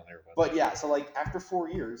 we're familiar with. But yeah, so like after 4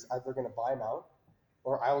 years, either gonna buy him out,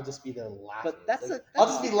 or I will just be there laughing. But that's Like, a- I'll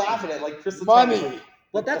that's just be the laughing at like Chris. Money. Letang, like,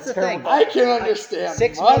 But that's the terrible thing. guy. I can understand.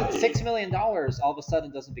 $6 million all of a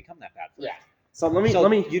sudden doesn't become that bad. For Yeah. him. So let me So let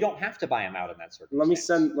me you don't have to buy him out in that circumstance.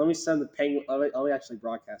 let me send the Penguin. Let me actually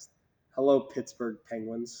broadcast. Hello, Pittsburgh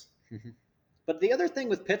Penguins. But the other thing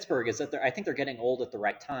with Pittsburgh is that I think they're getting old at the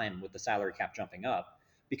right time with the salary cap jumping up,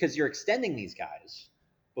 because you're extending these guys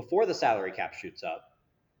before the salary cap shoots up,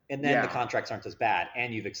 and then Yeah. the contracts aren't as bad,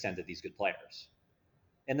 and you've extended these good players.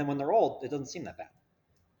 And then when they're old, it doesn't seem that bad.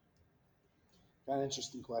 Got an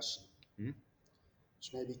interesting question,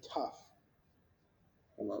 which may be tough.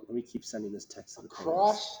 Hold on, let me keep sending this text to the Penguins.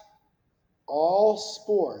 Across all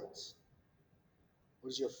sports, what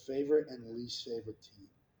is your favorite and least favorite team?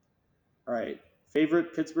 All right,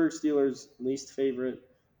 favorite Pittsburgh Steelers, least favorite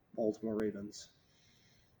Baltimore Ravens.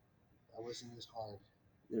 That wasn't as hard.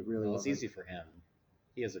 It really Well, it's was easy for him.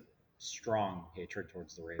 He has a strong hatred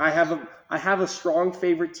towards the Ravens. I have a strong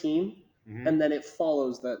favorite team, Mhm. and then it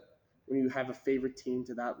follows that when you have a favorite team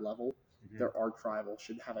to that level, Mhm. their arch rival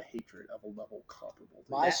should have a hatred of a level comparable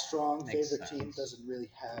to My that. strong makes favorite team sense. doesn't really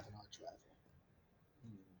have an arch rival.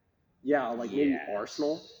 Yeah, like maybe Yes.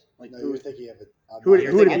 Arsenal. Like No, who you're thinking of it. who would-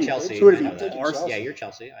 You're who would thinking it be? Chelsea. Who would it I be? know that. Chelsea. Yeah, you're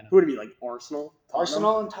Chelsea. I know. Who would it be? Like Arsenal? Tottenham?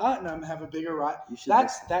 Arsenal and Tottenham have a bigger rival. You should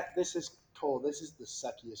This is cool. This is the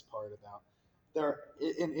suckiest part about.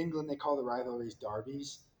 In England they call the rivalries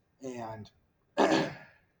derbies, and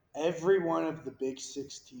every one of the big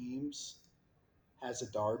six teams has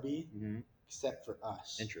a derby Mhm. except for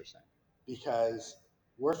us. Interesting. Because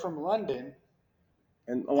we're from London.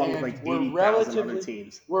 and along and with like we're 80,000 other relatively-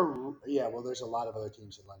 teams. Well, there's a lot of other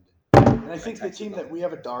teams in London, and I think the Texas team that London. we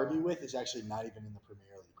have a derby with is actually not even in the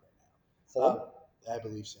Premier League right now. Fulham? I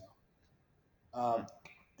believe so. Hmm.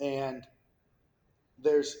 And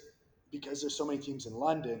because there's so many teams in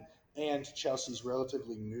London, and Chelsea's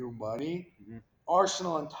relatively new money, Mhm.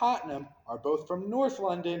 Arsenal and Tottenham are both from North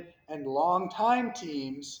London and long-time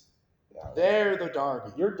teams. Yeah. They're the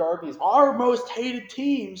derby. Your derby is Our most hated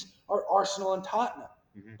teams are Arsenal and Tottenham,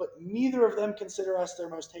 Mhm. but neither of them consider us their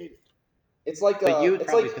most hated. It's like But you would it's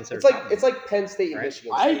probably like consider it's like Tottenham, it's like Penn State and right?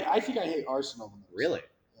 Michigan State. I think I hate Arsenal the most. Really?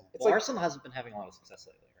 It's Well, like Arsenal hasn't been having a lot of success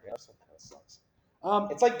lately. Right? Arsenal kind of sucks.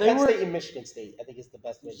 It's It's like they Penn were. State and Michigan State. I think is the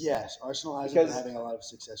best way to say it. Yes, Arsenal hasn't Because- been having a lot of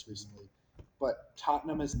success recently, but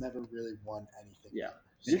Tottenham has never really won anything. Yeah.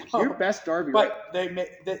 either. Your best derby, right?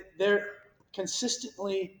 But they're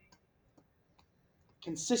consistently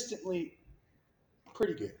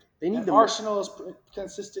pretty good. They need And to Arsenal is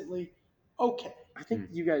consistently okay. I think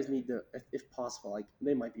you guys need to, if possible, like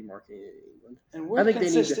they might be marketing it in England. And I we're think they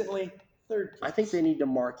need to- consistently third place. I think they need to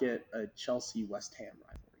market a Chelsea West Ham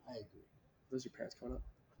rivalry. I agree. Those your parents coming up?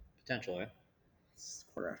 Potentially. It's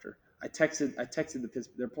quarter after. I texted the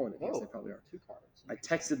Pittsburgh. They're pulling it. Yes, they probably are. 2 cards. I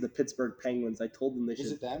texted the Pittsburgh Penguins. I told them they should.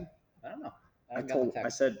 Is it them? I don't know. I haven't got the told. I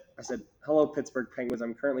text. said, hello, Pittsburgh Penguins.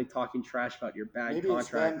 I'm currently talking trash about your bad Maybe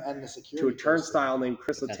contract it's them and the security. to a person. turnstile named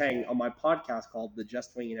Chris Potentially. Letang on my podcast called the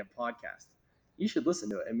Just Winging It podcast. You should listen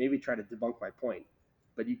to it and maybe try to debunk my point,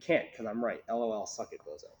 but you can't because I'm right. LOL, suck it,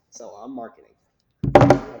 bozo. So I'm marketing. I'm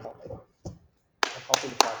helping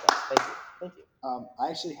the podcast. Thank you. I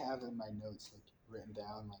actually have in my notes like written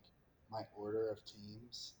down like my order of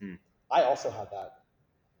teams. I also have that.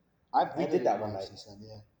 We did edited that one mine night. since then,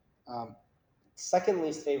 yeah. Second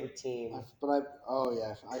least favorite team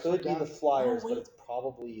I could be forgot. the Flyers, Oh, but wait. it's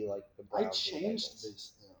probably like the I Browns. or the changed Bengals.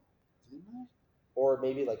 this though, didn't I? Or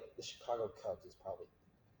maybe like the Chicago Cubs is probably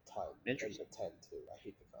tied. Interesting. At 10 too. I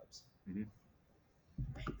hate the Cubs. Mhm.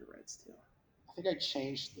 I hate the Reds too. I think I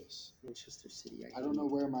changed this. Manchester City. I don't know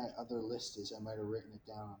where my other list is. I might have written it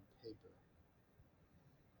down on paper.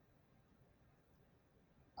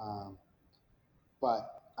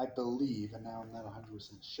 But I believe, and now I'm not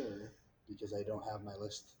 100% sure because I don't have my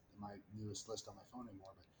newest list on my phone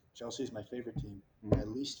anymore. But Chelsea is my favorite team. My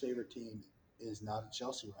least favorite team is not a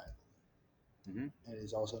Chelsea rival. Mm-hmm. It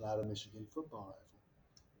is also not a Michigan football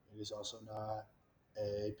rival. It is also not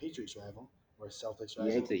a Patriots rival, or a Celtics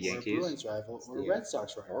rival, The or a Yankees. Bruins rival, or a Red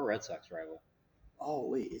Sox rival. Or a Red Sox rival. Oh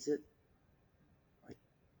wait, is it like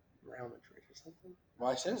Real Madrid or something?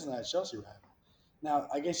 Well, I said it's not a Chelsea rival. Now,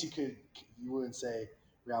 I guess you wouldn't say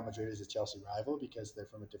Real Madrid is a Chelsea rival because they're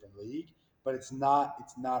from a different league, but it's not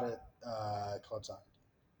a club soccer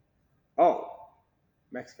team. Oh,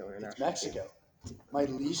 Mexico It's International. Mexico. My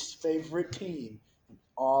least favorite team in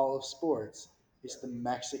all of sports is the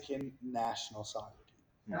Mexican national soccer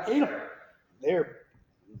team. I hate them. They're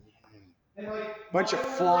a bunch of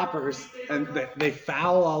floppers, and they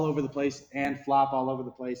foul all over the place and flop all over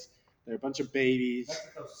the place. They're a bunch of babies.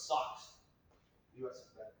 Mexico sucks. U.S. is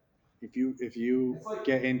better. If you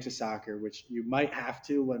get into soccer, which you might have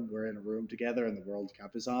to when we're in a room together and the World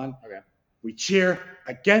Cup is on, Okay. we cheer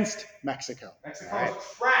against Mexico. Mexico All right. is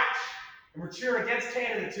trash, and we're cheering against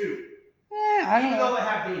Canada too. I Even don't though know. they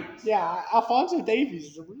have babies. Yeah, Alfonso Davies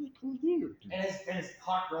is a really cool dude. And his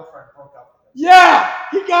hot girlfriend broke up with him. Yeah,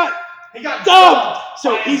 he got dumped.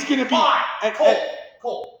 So by he's his gonna be hot,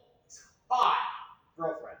 Cole. His hot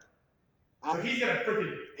girlfriend. So he's gonna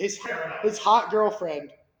freaking his tear it up. his hot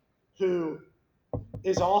girlfriend, who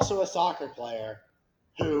is also a soccer player,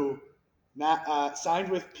 who signed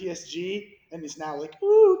with PSG and is now like,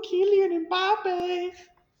 ooh, Kylian Mbappe.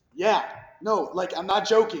 Yeah, no, like I'm not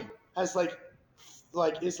joking. Has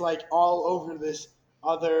is all over this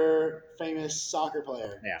other famous soccer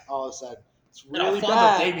player. Yeah. All of a sudden, it's And really Alfonso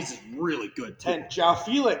bad. Davies is really good too. And João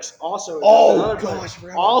Felix also. is Oh, another player, gosh, I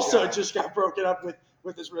forgot about also João. just got broken up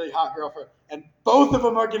with his really hot girlfriend, and both of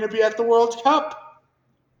them are going to be at the World Cup.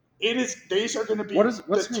 These are going to be What's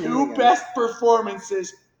the her name two again? best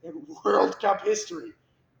performances in World Cup history.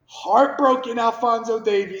 Heartbroken Alfonso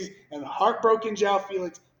Davies and heartbroken João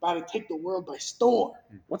Felix about to take the world by storm.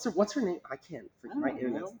 What's her name? I can't. I don't My know.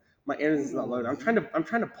 internet's my internet's not loaded. I'm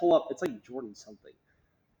trying to pull up. It's like Jordan something.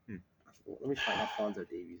 Let me find Alfonso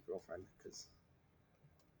Davies' girlfriend because.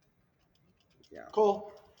 Yeah.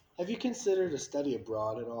 Cole, have you considered a study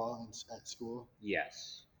abroad at all at school?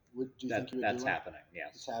 Yes. Do you think you would That's do one? happening.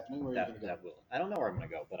 Yes. It's happening. Where are you going to go? That will. I don't know where I'm going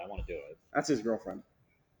to go, but I want to do it. That's his girlfriend.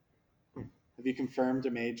 Have you confirmed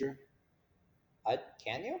a major?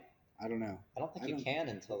 Can you? I don't know. I don't think you can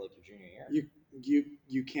until like your junior year.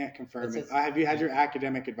 You can't confirm It it. says- Have you had your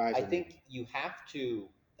academic advisor? I think you have to.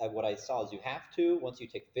 What I saw is you have to once you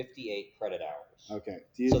take 58 credit hours. Okay.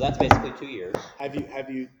 So that's basically 2 years. Have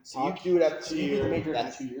you So you talked do it at to you do the your major in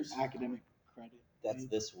that's- 2 years. academic credit? That's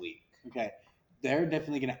this week. Okay. They're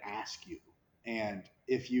definitely going to ask you, and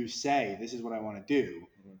if you say this is what I want to do,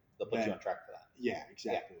 They'll put Then- you on track for that. yeah,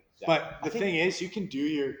 exactly. exactly. But the thing is, you can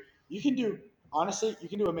do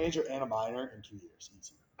a major and a minor in 2 years.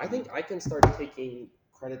 Easy. I think I can start taking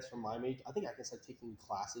credits from my major. I think I can start taking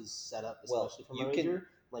classes set up, Well, especially for you my can- major,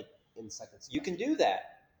 like in second semester. You can do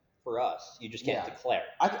that for us. You just can't Yeah. declare.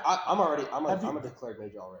 I'm Have you- a declared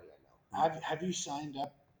major already. I know. Have you signed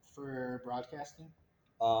up for broadcasting?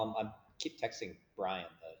 I keep texting Brian,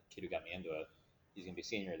 the kid who got me into it. He's gonna be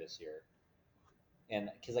senior this year, and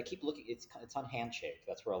because I keep looking, it's on Handshake.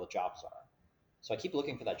 That's where all the jobs are. So I keep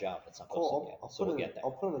looking for that job. It's not posted Cool. yet. So we'll get there.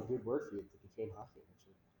 I'll put in a good word for you at the Duquesne Hockey.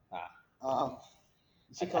 Actually. Um,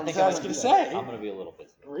 should I come think So I I'm was gonna gonna say. I'm gonna be a little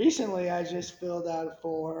busy. Recently, I just filled out a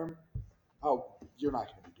form. Oh, you're not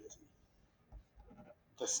gonna be busy.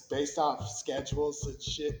 Just based off schedules and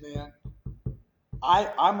shit, man.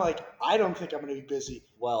 I'm like, I don't think I'm gonna be busy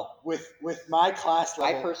Well, with my class I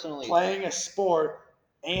level personally playing a sport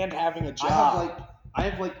and having a I job.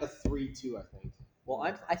 have like a 3-2, I think. Well,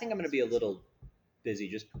 I think I'm going to be a little busy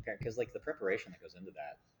just preparing because like the preparation that goes into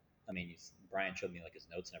that. I mean, Brian showed me like his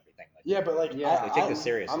notes and everything. Like, Yeah, but like, Yeah, we take this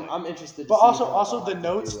seriously. I'm interested. To but see also, what also I'll the have to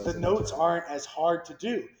notes, do the as an notes intern. aren't as hard to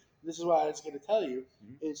do. This is what I was going to tell you.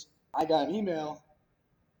 Mhm. Is I got an email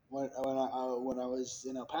when I was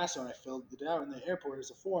in El Paso and I filled it out in the airport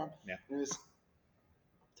as a form. Yeah. And it was,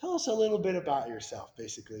 tell us a little bit about yourself,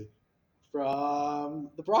 basically, from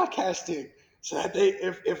the broadcasting, so that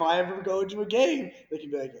if I ever go into a game, they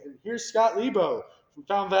can be like, here's Scott Lebo from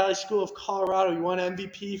Fountain Valley School of Colorado. He won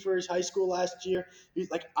MVP for his high school last year.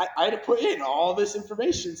 He's like, I had to put in all this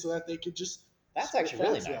information so that they could just. That's actually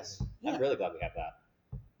really facts about nice. me. Yeah. I'm really glad we have that.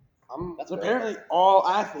 That's great. Apparently, all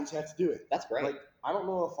athletes have to do it. That's great Like, I don't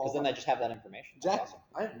know if because I'll. then they just have that information. That's Exactly.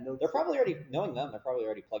 awesome. I have no. They're probably already knowing them. They're probably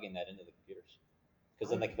already plugging that into the computers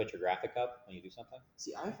because then they can put your graphic up when you do something.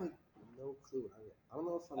 See, I have like no clue what I don't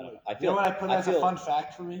know if I'm I don't know. like. I You feel. know what I put as a feel- fun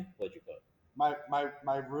fact for me? What'd you put?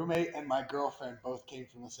 My roommate and my girlfriend both came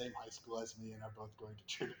from the same high school as me and are both going to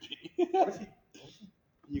Trinity.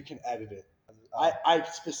 You can edit it. I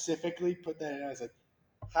specifically put that in. I was like,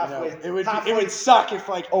 halfway. you know, it halfway, would suck if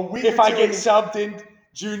like a week if or I two get in- subbed in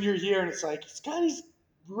junior year and it's like Scotty's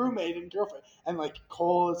roommate and girlfriend and like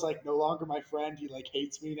Cole is like no longer my friend. He like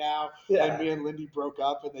hates me now. Yeah. And me and Lindy broke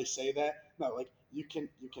up and they say that. No, like you can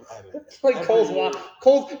edit it. Like Every Cole's year.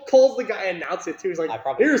 Cole's the guy announced it too. He's like, I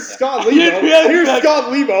probably here's yeah. Scott Lebo. Yeah, Here's like-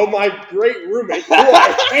 Scott Lebo, my great roommate, who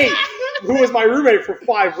I hate, who was my roommate for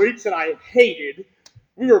 5 weeks and I hated.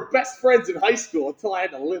 We were best friends in high school until I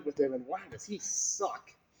had to live with him, and wow, does he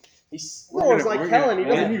suck? He snores like hell, and he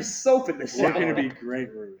doesn't use soap in the shower. great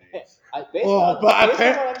roommates. Based Oh, on, but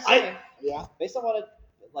based on what I'm saying, Yeah. based on what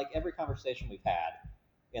like every conversation we've had,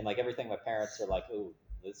 and like everything my parents are like, "Ooh,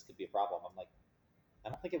 this could be a problem." I'm like, I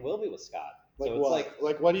don't think it will be with Scott. Like so it's what?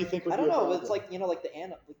 Like what do you think would I don't be a know. problem? It's like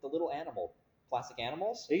like the little animal, plastic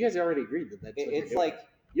animals. You guys already agreed that that's what It's you're doing. like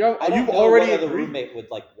You've I don't know already whether the agreed. roommate would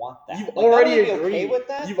like want that. You've Like, already not only be agreed. okay with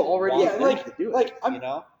that. You've but already want yeah, agreed that, to do it. like you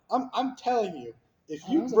know. I'm telling you, if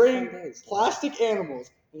Oh, you that was a bring fun day, Scott. plastic animals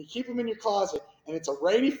and you keep them in your closet and it's a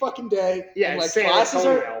rainy fucking day Yeah, and like San classes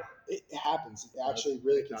Antonio. are it happens actually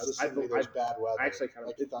really It does. consistently. I- there's bad weather. I actually kind of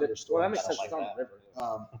like well, that thunderstorms. makes I don't sense. like It's on that.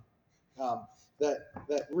 the river.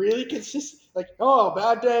 That really consist like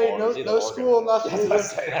bad day, Oh, no is he the no school, organizer? nothing.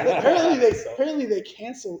 Yes, I say. apparently they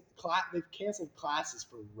canceled they've canceled classes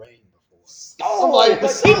for rain before. Oh, like, the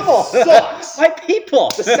the South South sucks. My people.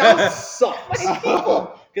 The South sucks. My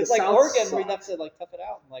people. Because The like South Oregon, sucks. we'd have to like tough it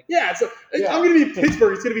out and like. Yeah, so Yeah. I'm gonna be in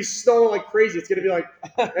Pittsburgh. It's gonna be snowing like crazy. It's gonna be like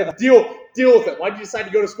deal with it. Why'd you decide to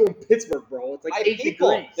go to school in Pittsburgh, bro? It's like My 8 people.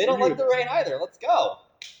 degrees. They don't like the rain either. Let's go.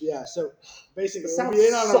 Yeah, so basically The we'll South be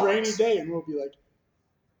in on sucks. a rainy day and we'll be like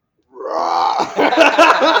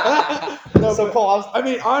no, So but- Cole, I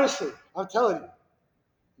mean, honestly, I'm telling you,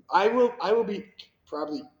 I will be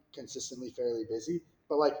probably consistently fairly busy,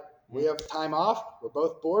 but like we have time off, we're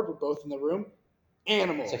both bored, we're both in the room.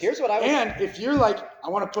 Animals. So here's what I would. And if you're like, I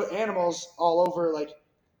want to put animals all over, like,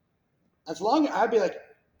 I'd be like,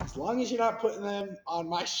 as long as you're not putting them on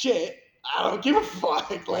my shit, I don't give a fuck.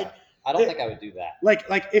 Like, I don't think I would do that. like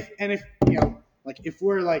if you know, like if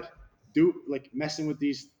we're like messing with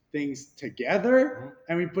these things together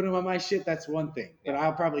and we put them on my shit, that's one thing. But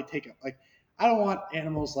I'll probably take it. Like, I don't want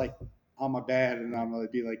animals like on my bed and I'm gonna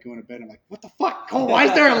be like going to bed. I'm like, what the fuck? Cole, why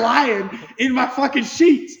is there a lion in my fucking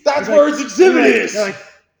sheets? that's He's where like- its exhibit they're is. They're like, That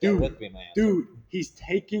dude, would be my answer. dude, he's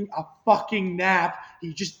taking a fucking nap.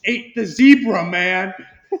 He just ate the zebra, man.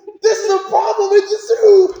 This is a problem in the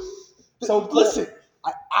zoo. So Listen,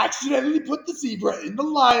 I accidentally put the zebra in the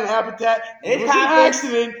lion habitat. It was an happens.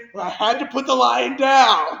 accident. But I had to put the lion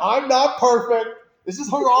down. I'm not perfect. This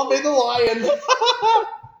is Harambe the lion.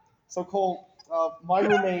 So Cole, my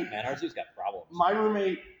roommate Man, our zoo's got problems.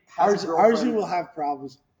 has a girlfriend. will have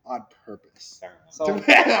problems on purpose. Fair enough. So,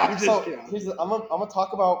 I'm just so kidding. here's I'm gonna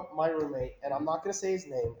talk about my roommate, and I'm not gonna say his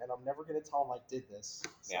name, and I'm never gonna tell him I did this.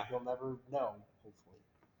 So Yeah. he'll never know. Hopefully,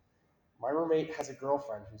 my roommate has a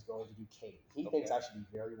girlfriend who's going to do Kate. He thinks I should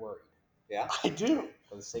be very worried I do.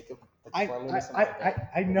 for the sake of the cleanliness of my bed.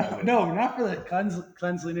 I know. No, not for the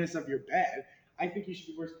cleanliness of your bed. I think you should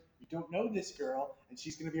be worried. You don't know this girl, and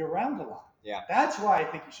she's going to be around a lot. Yeah. That's why I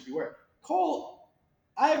think you should be worried. Cole,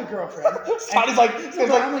 I have a girlfriend. Scotty's like, I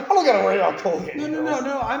don't gotta worry about Cole getting girls.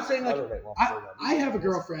 No. I'm saying like Okay, well, I have a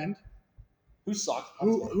girlfriend who sucked.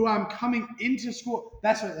 who I'm coming into school.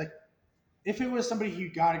 That's what like. If it was somebody you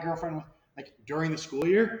got a girlfriend with, like during the school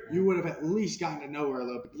year, you would have at least gotten to know her a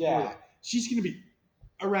little bit before Yeah. that. She's gonna be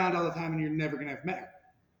around all the time, and you're never gonna have met her.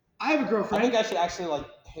 I have a I girlfriend, think I should actually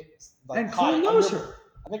and hi, Cole I'm knows your- her.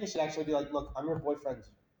 I think I should actually be like, look, I'm your boyfriend's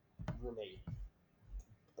roommate.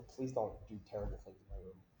 But please don't do terrible things in my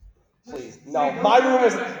room. Please. No,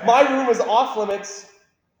 my room is off limits.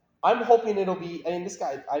 I'm hoping it'll be. I mean, this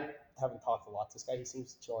guy. I haven't talked a lot to this guy. He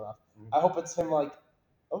seems chill enough. I hope it's him. Like,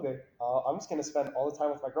 okay, I'm just gonna spend all the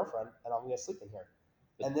time with my girlfriend, and I'm gonna sleep in here.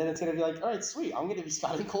 And then it's gonna be like, all right, sweet. I'm gonna be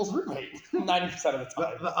Scotty Cole's roommate 90% of the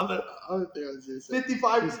time. The other thing I was gonna say.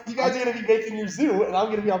 55. You guys are gonna be making your zoo, and I'm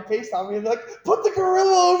gonna be on FaceTime. I'm gonna be like, put the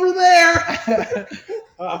gorilla over there.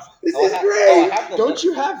 This Oh, is I great. have the Don't list.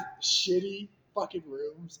 you have shitty fucking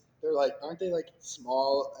rooms? They're like, aren't they like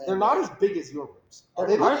small? And They're not as big as your rooms. Aren't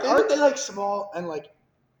they like small and like?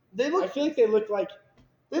 They I look. feel like they look like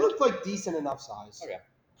They look like decent enough size. Okay.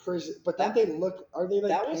 prison, but don't they look? Are they like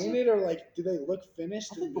That was painted or like? Do they look finished?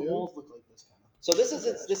 I think or the new? walls look like this kind of. So this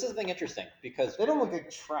is the thing interesting because They don't look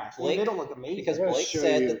like trash. I mean, they Blake- don't look amazing. because I gotta Blake show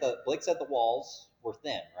said you. that Blake said the walls were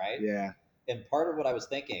thin, right? Yeah. And part of what I was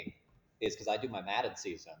thinking is because I do my Madden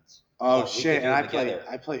seasons. Oh we could shit! do And them together.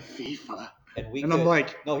 I play FIFA, And we and could, I'm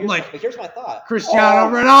like, no, I'm like but here's my thought. Cristiano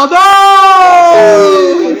No, Ronaldo.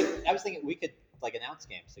 I was thinking we could like announce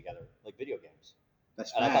games together, like video games.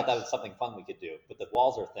 That's And I thought that facts. was something fun we could do. But the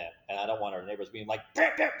walls are thin, and I don't want our neighbors being like,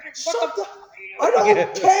 Shut the. I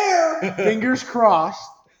don't care. Fingers crossed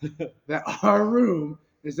that our room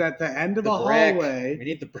is at the end of the brick. hallway, We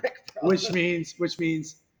need the brick, bro. which means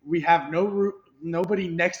we have nobody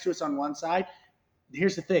next to us on one side.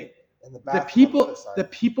 Here's the thing: And the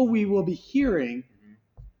people we will be hearing,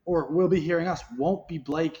 or will be hearing us, won't be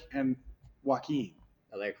Blake and Joaquin.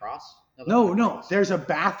 Are they across? they're No, not across. there's a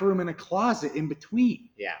bathroom and a closet in between.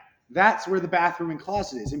 Yeah. That's where the bathroom and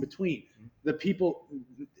closet is, in between. The people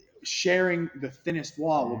sharing the thinnest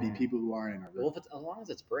wall will be people who aren't in a room. Well, if it's, as long as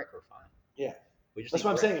it's brick, we're fine. Yeah. We just That's need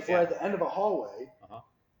what I'm brick, saying. If we're at the end of a hallway,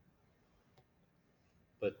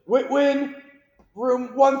 But Win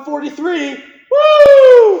room 143.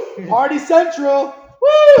 Woo! Party Central.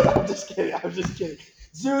 Woo! I'm just kidding.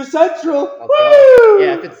 Zoo Central. Let's Woo!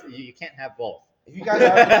 Yeah, if it's you can't have both. If you guys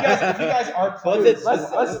are But playing, it's-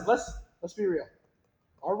 Let's be real.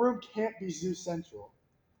 Our room can't be Zoo Central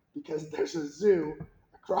because there's a zoo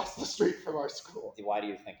across the street from our school. Why do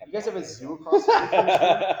you think? you guys have a zoo across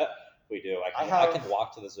the street. We do. I I can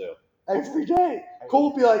walk to the zoo. Every day. Cole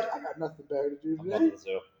will be like, I got nothing better to do I'm going today. to the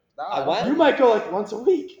zoo. Nah, I went. You might go like once a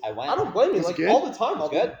week. I went. I don't blame you. It's Like good. all the time. It's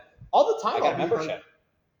good. All the I time. got a I'll be membership.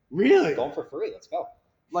 Really? Going for free. Let's go.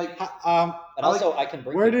 Like And also, I can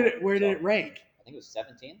bring. Where people. did it rank? I think it was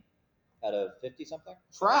 17 out of 50 something.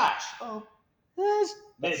 trash. Oh,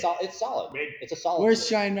 But it's solid. Mid. It's a solid. Where's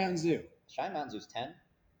zoo. Cheyenne Mountain Zoo? Cheyenne Mountain Zoo's 10.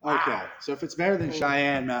 Okay, so if it's better than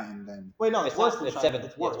Cheyenne Mountain, then wait, no, it's worse not, than it's China. 7.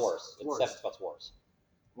 It's worse. It's worse. It's 7 spots worse.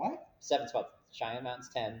 what? 7 spots. Cheyenne Mountain's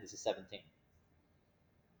 10. This is 17.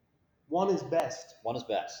 One is best. One is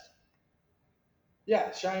best.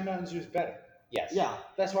 Yeah, Cheyenne Mountain Zoo is better. Yes. Yeah.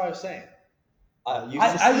 That's what I was saying. You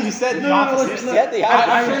said the no, opposite. You said the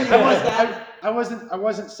I, opposite. I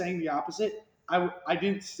wasn't saying the opposite. I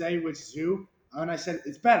didn't say which zoo. When I said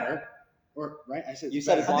it's better, or right, I said You it's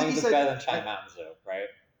said better. as I long think as you it's said- better than Cheyenne Mountain Zoo, right?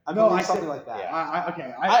 I No, believe I something said- like that. Yeah.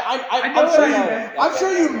 Okay. I'm know sure what you. you meant. I'm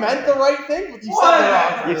sure you meant the right thing, but you What?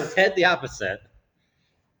 said it You wrong. said the opposite.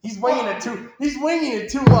 He's winging it too. He's winging it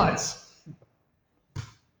too much.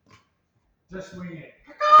 Just wing it.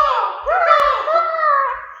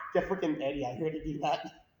 Get freaking Eddie out here to do that.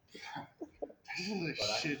 This is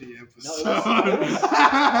a shitty No, episode.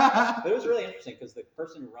 But it was really interesting because the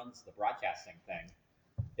person who runs the broadcasting thing,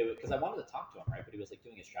 because I wanted to talk to him, right? But he was like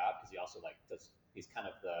doing his job because he also like does. He's kind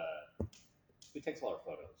of who takes a lot of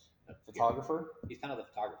photos. Photographer. He's kind of the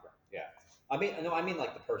photographer. Yeah. I mean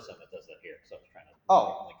like the person that does that here. So I was trying to.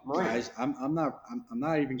 Oh, like, Marine. Guys, I'm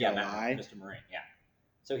not even Yeah, gonna lie. Mr. Marine. Yeah.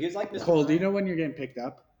 So he was like Mr. Cole, do you Marine. know when you're getting picked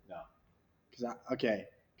up? No. Because I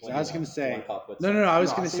When was you gonna want- say you wanna call it quits? no. I was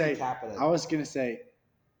No, gonna say say you cap it at- I was gonna say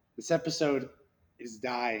this episode is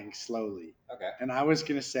dying slowly, Okay. and I was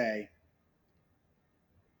gonna say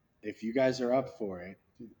if you guys are up for it,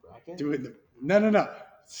 Do the bracket? doing the no,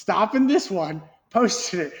 stopping this one,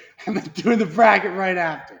 posting it, and then doing the bracket right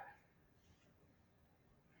after.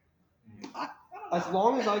 As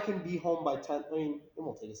long as I can be home by 10. I mean, it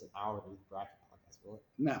won't take us an hour to do the bracket podcast, will it?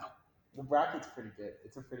 No, The bracket's pretty good.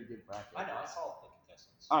 It's a pretty good bracket. I know. I saw the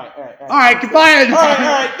contestants. All right. All right, goodbye. All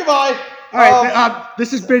right. Goodbye. All right,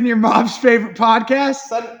 this has been your mom's favorite podcast.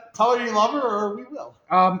 Tell her you love her, or we will.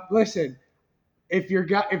 Listen, if you've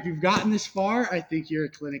gotten this far, I think you're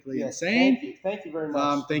clinically Yes, insane. Thank you very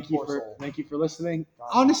much. Thank you Poor soul. for listening. God.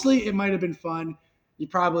 Honestly, it might have been fun. You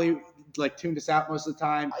probably tuned us out most of the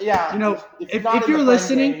time. Yeah. You know, if if not in you're the friend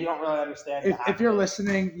listening, game, you don't really understand. if you're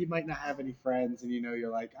listening, you might not have any friends, and you're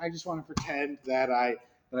like, I just want to pretend that I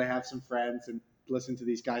have some friends and listen to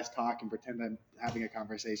these guys talk and pretend I'm having a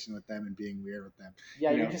conversation with them and being weird with them. yeah,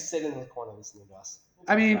 you you're know. just sitting in the corner listening to us.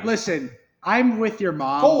 I mean, listen, I'm with your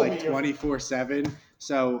mom Totally like your- 24/7,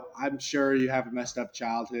 so I'm sure you have a messed up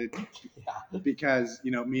childhood Yeah, because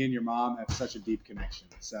me and your mom have such a deep connection.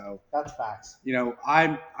 So that's facts.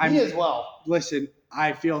 I'm Me as well. listen.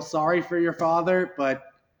 I feel sorry for your father, but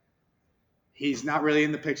he's not really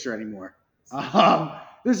in the picture anymore.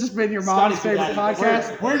 This has been your mom's Scotty's your favorite daddy.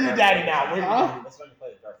 podcast. We're your daddy now. We're your daddy. That's when you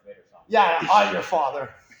play the Darth Vader song. Yeah, I'm your father.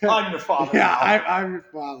 I'm your father. Yeah, now. I'm your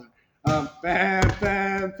father. Bam, bam,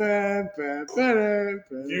 bam, bam, bam, bam,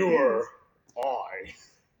 bam. Viewer,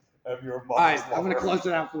 I am your mother's All right, I'm lover. gonna close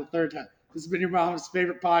it out for the third time. This has been your mom's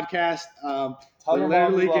favorite podcast. Tell We're your mom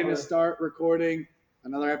literally you love going to her. start recording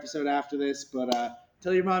another episode after this, but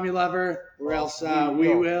tell your mom you love her, or else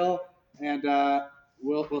we will, and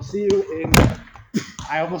we'll see you in.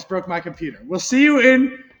 I almost broke my computer. We'll see you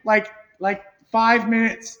in like 5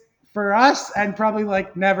 minutes for us, and probably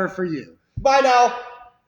never for you. Bye now.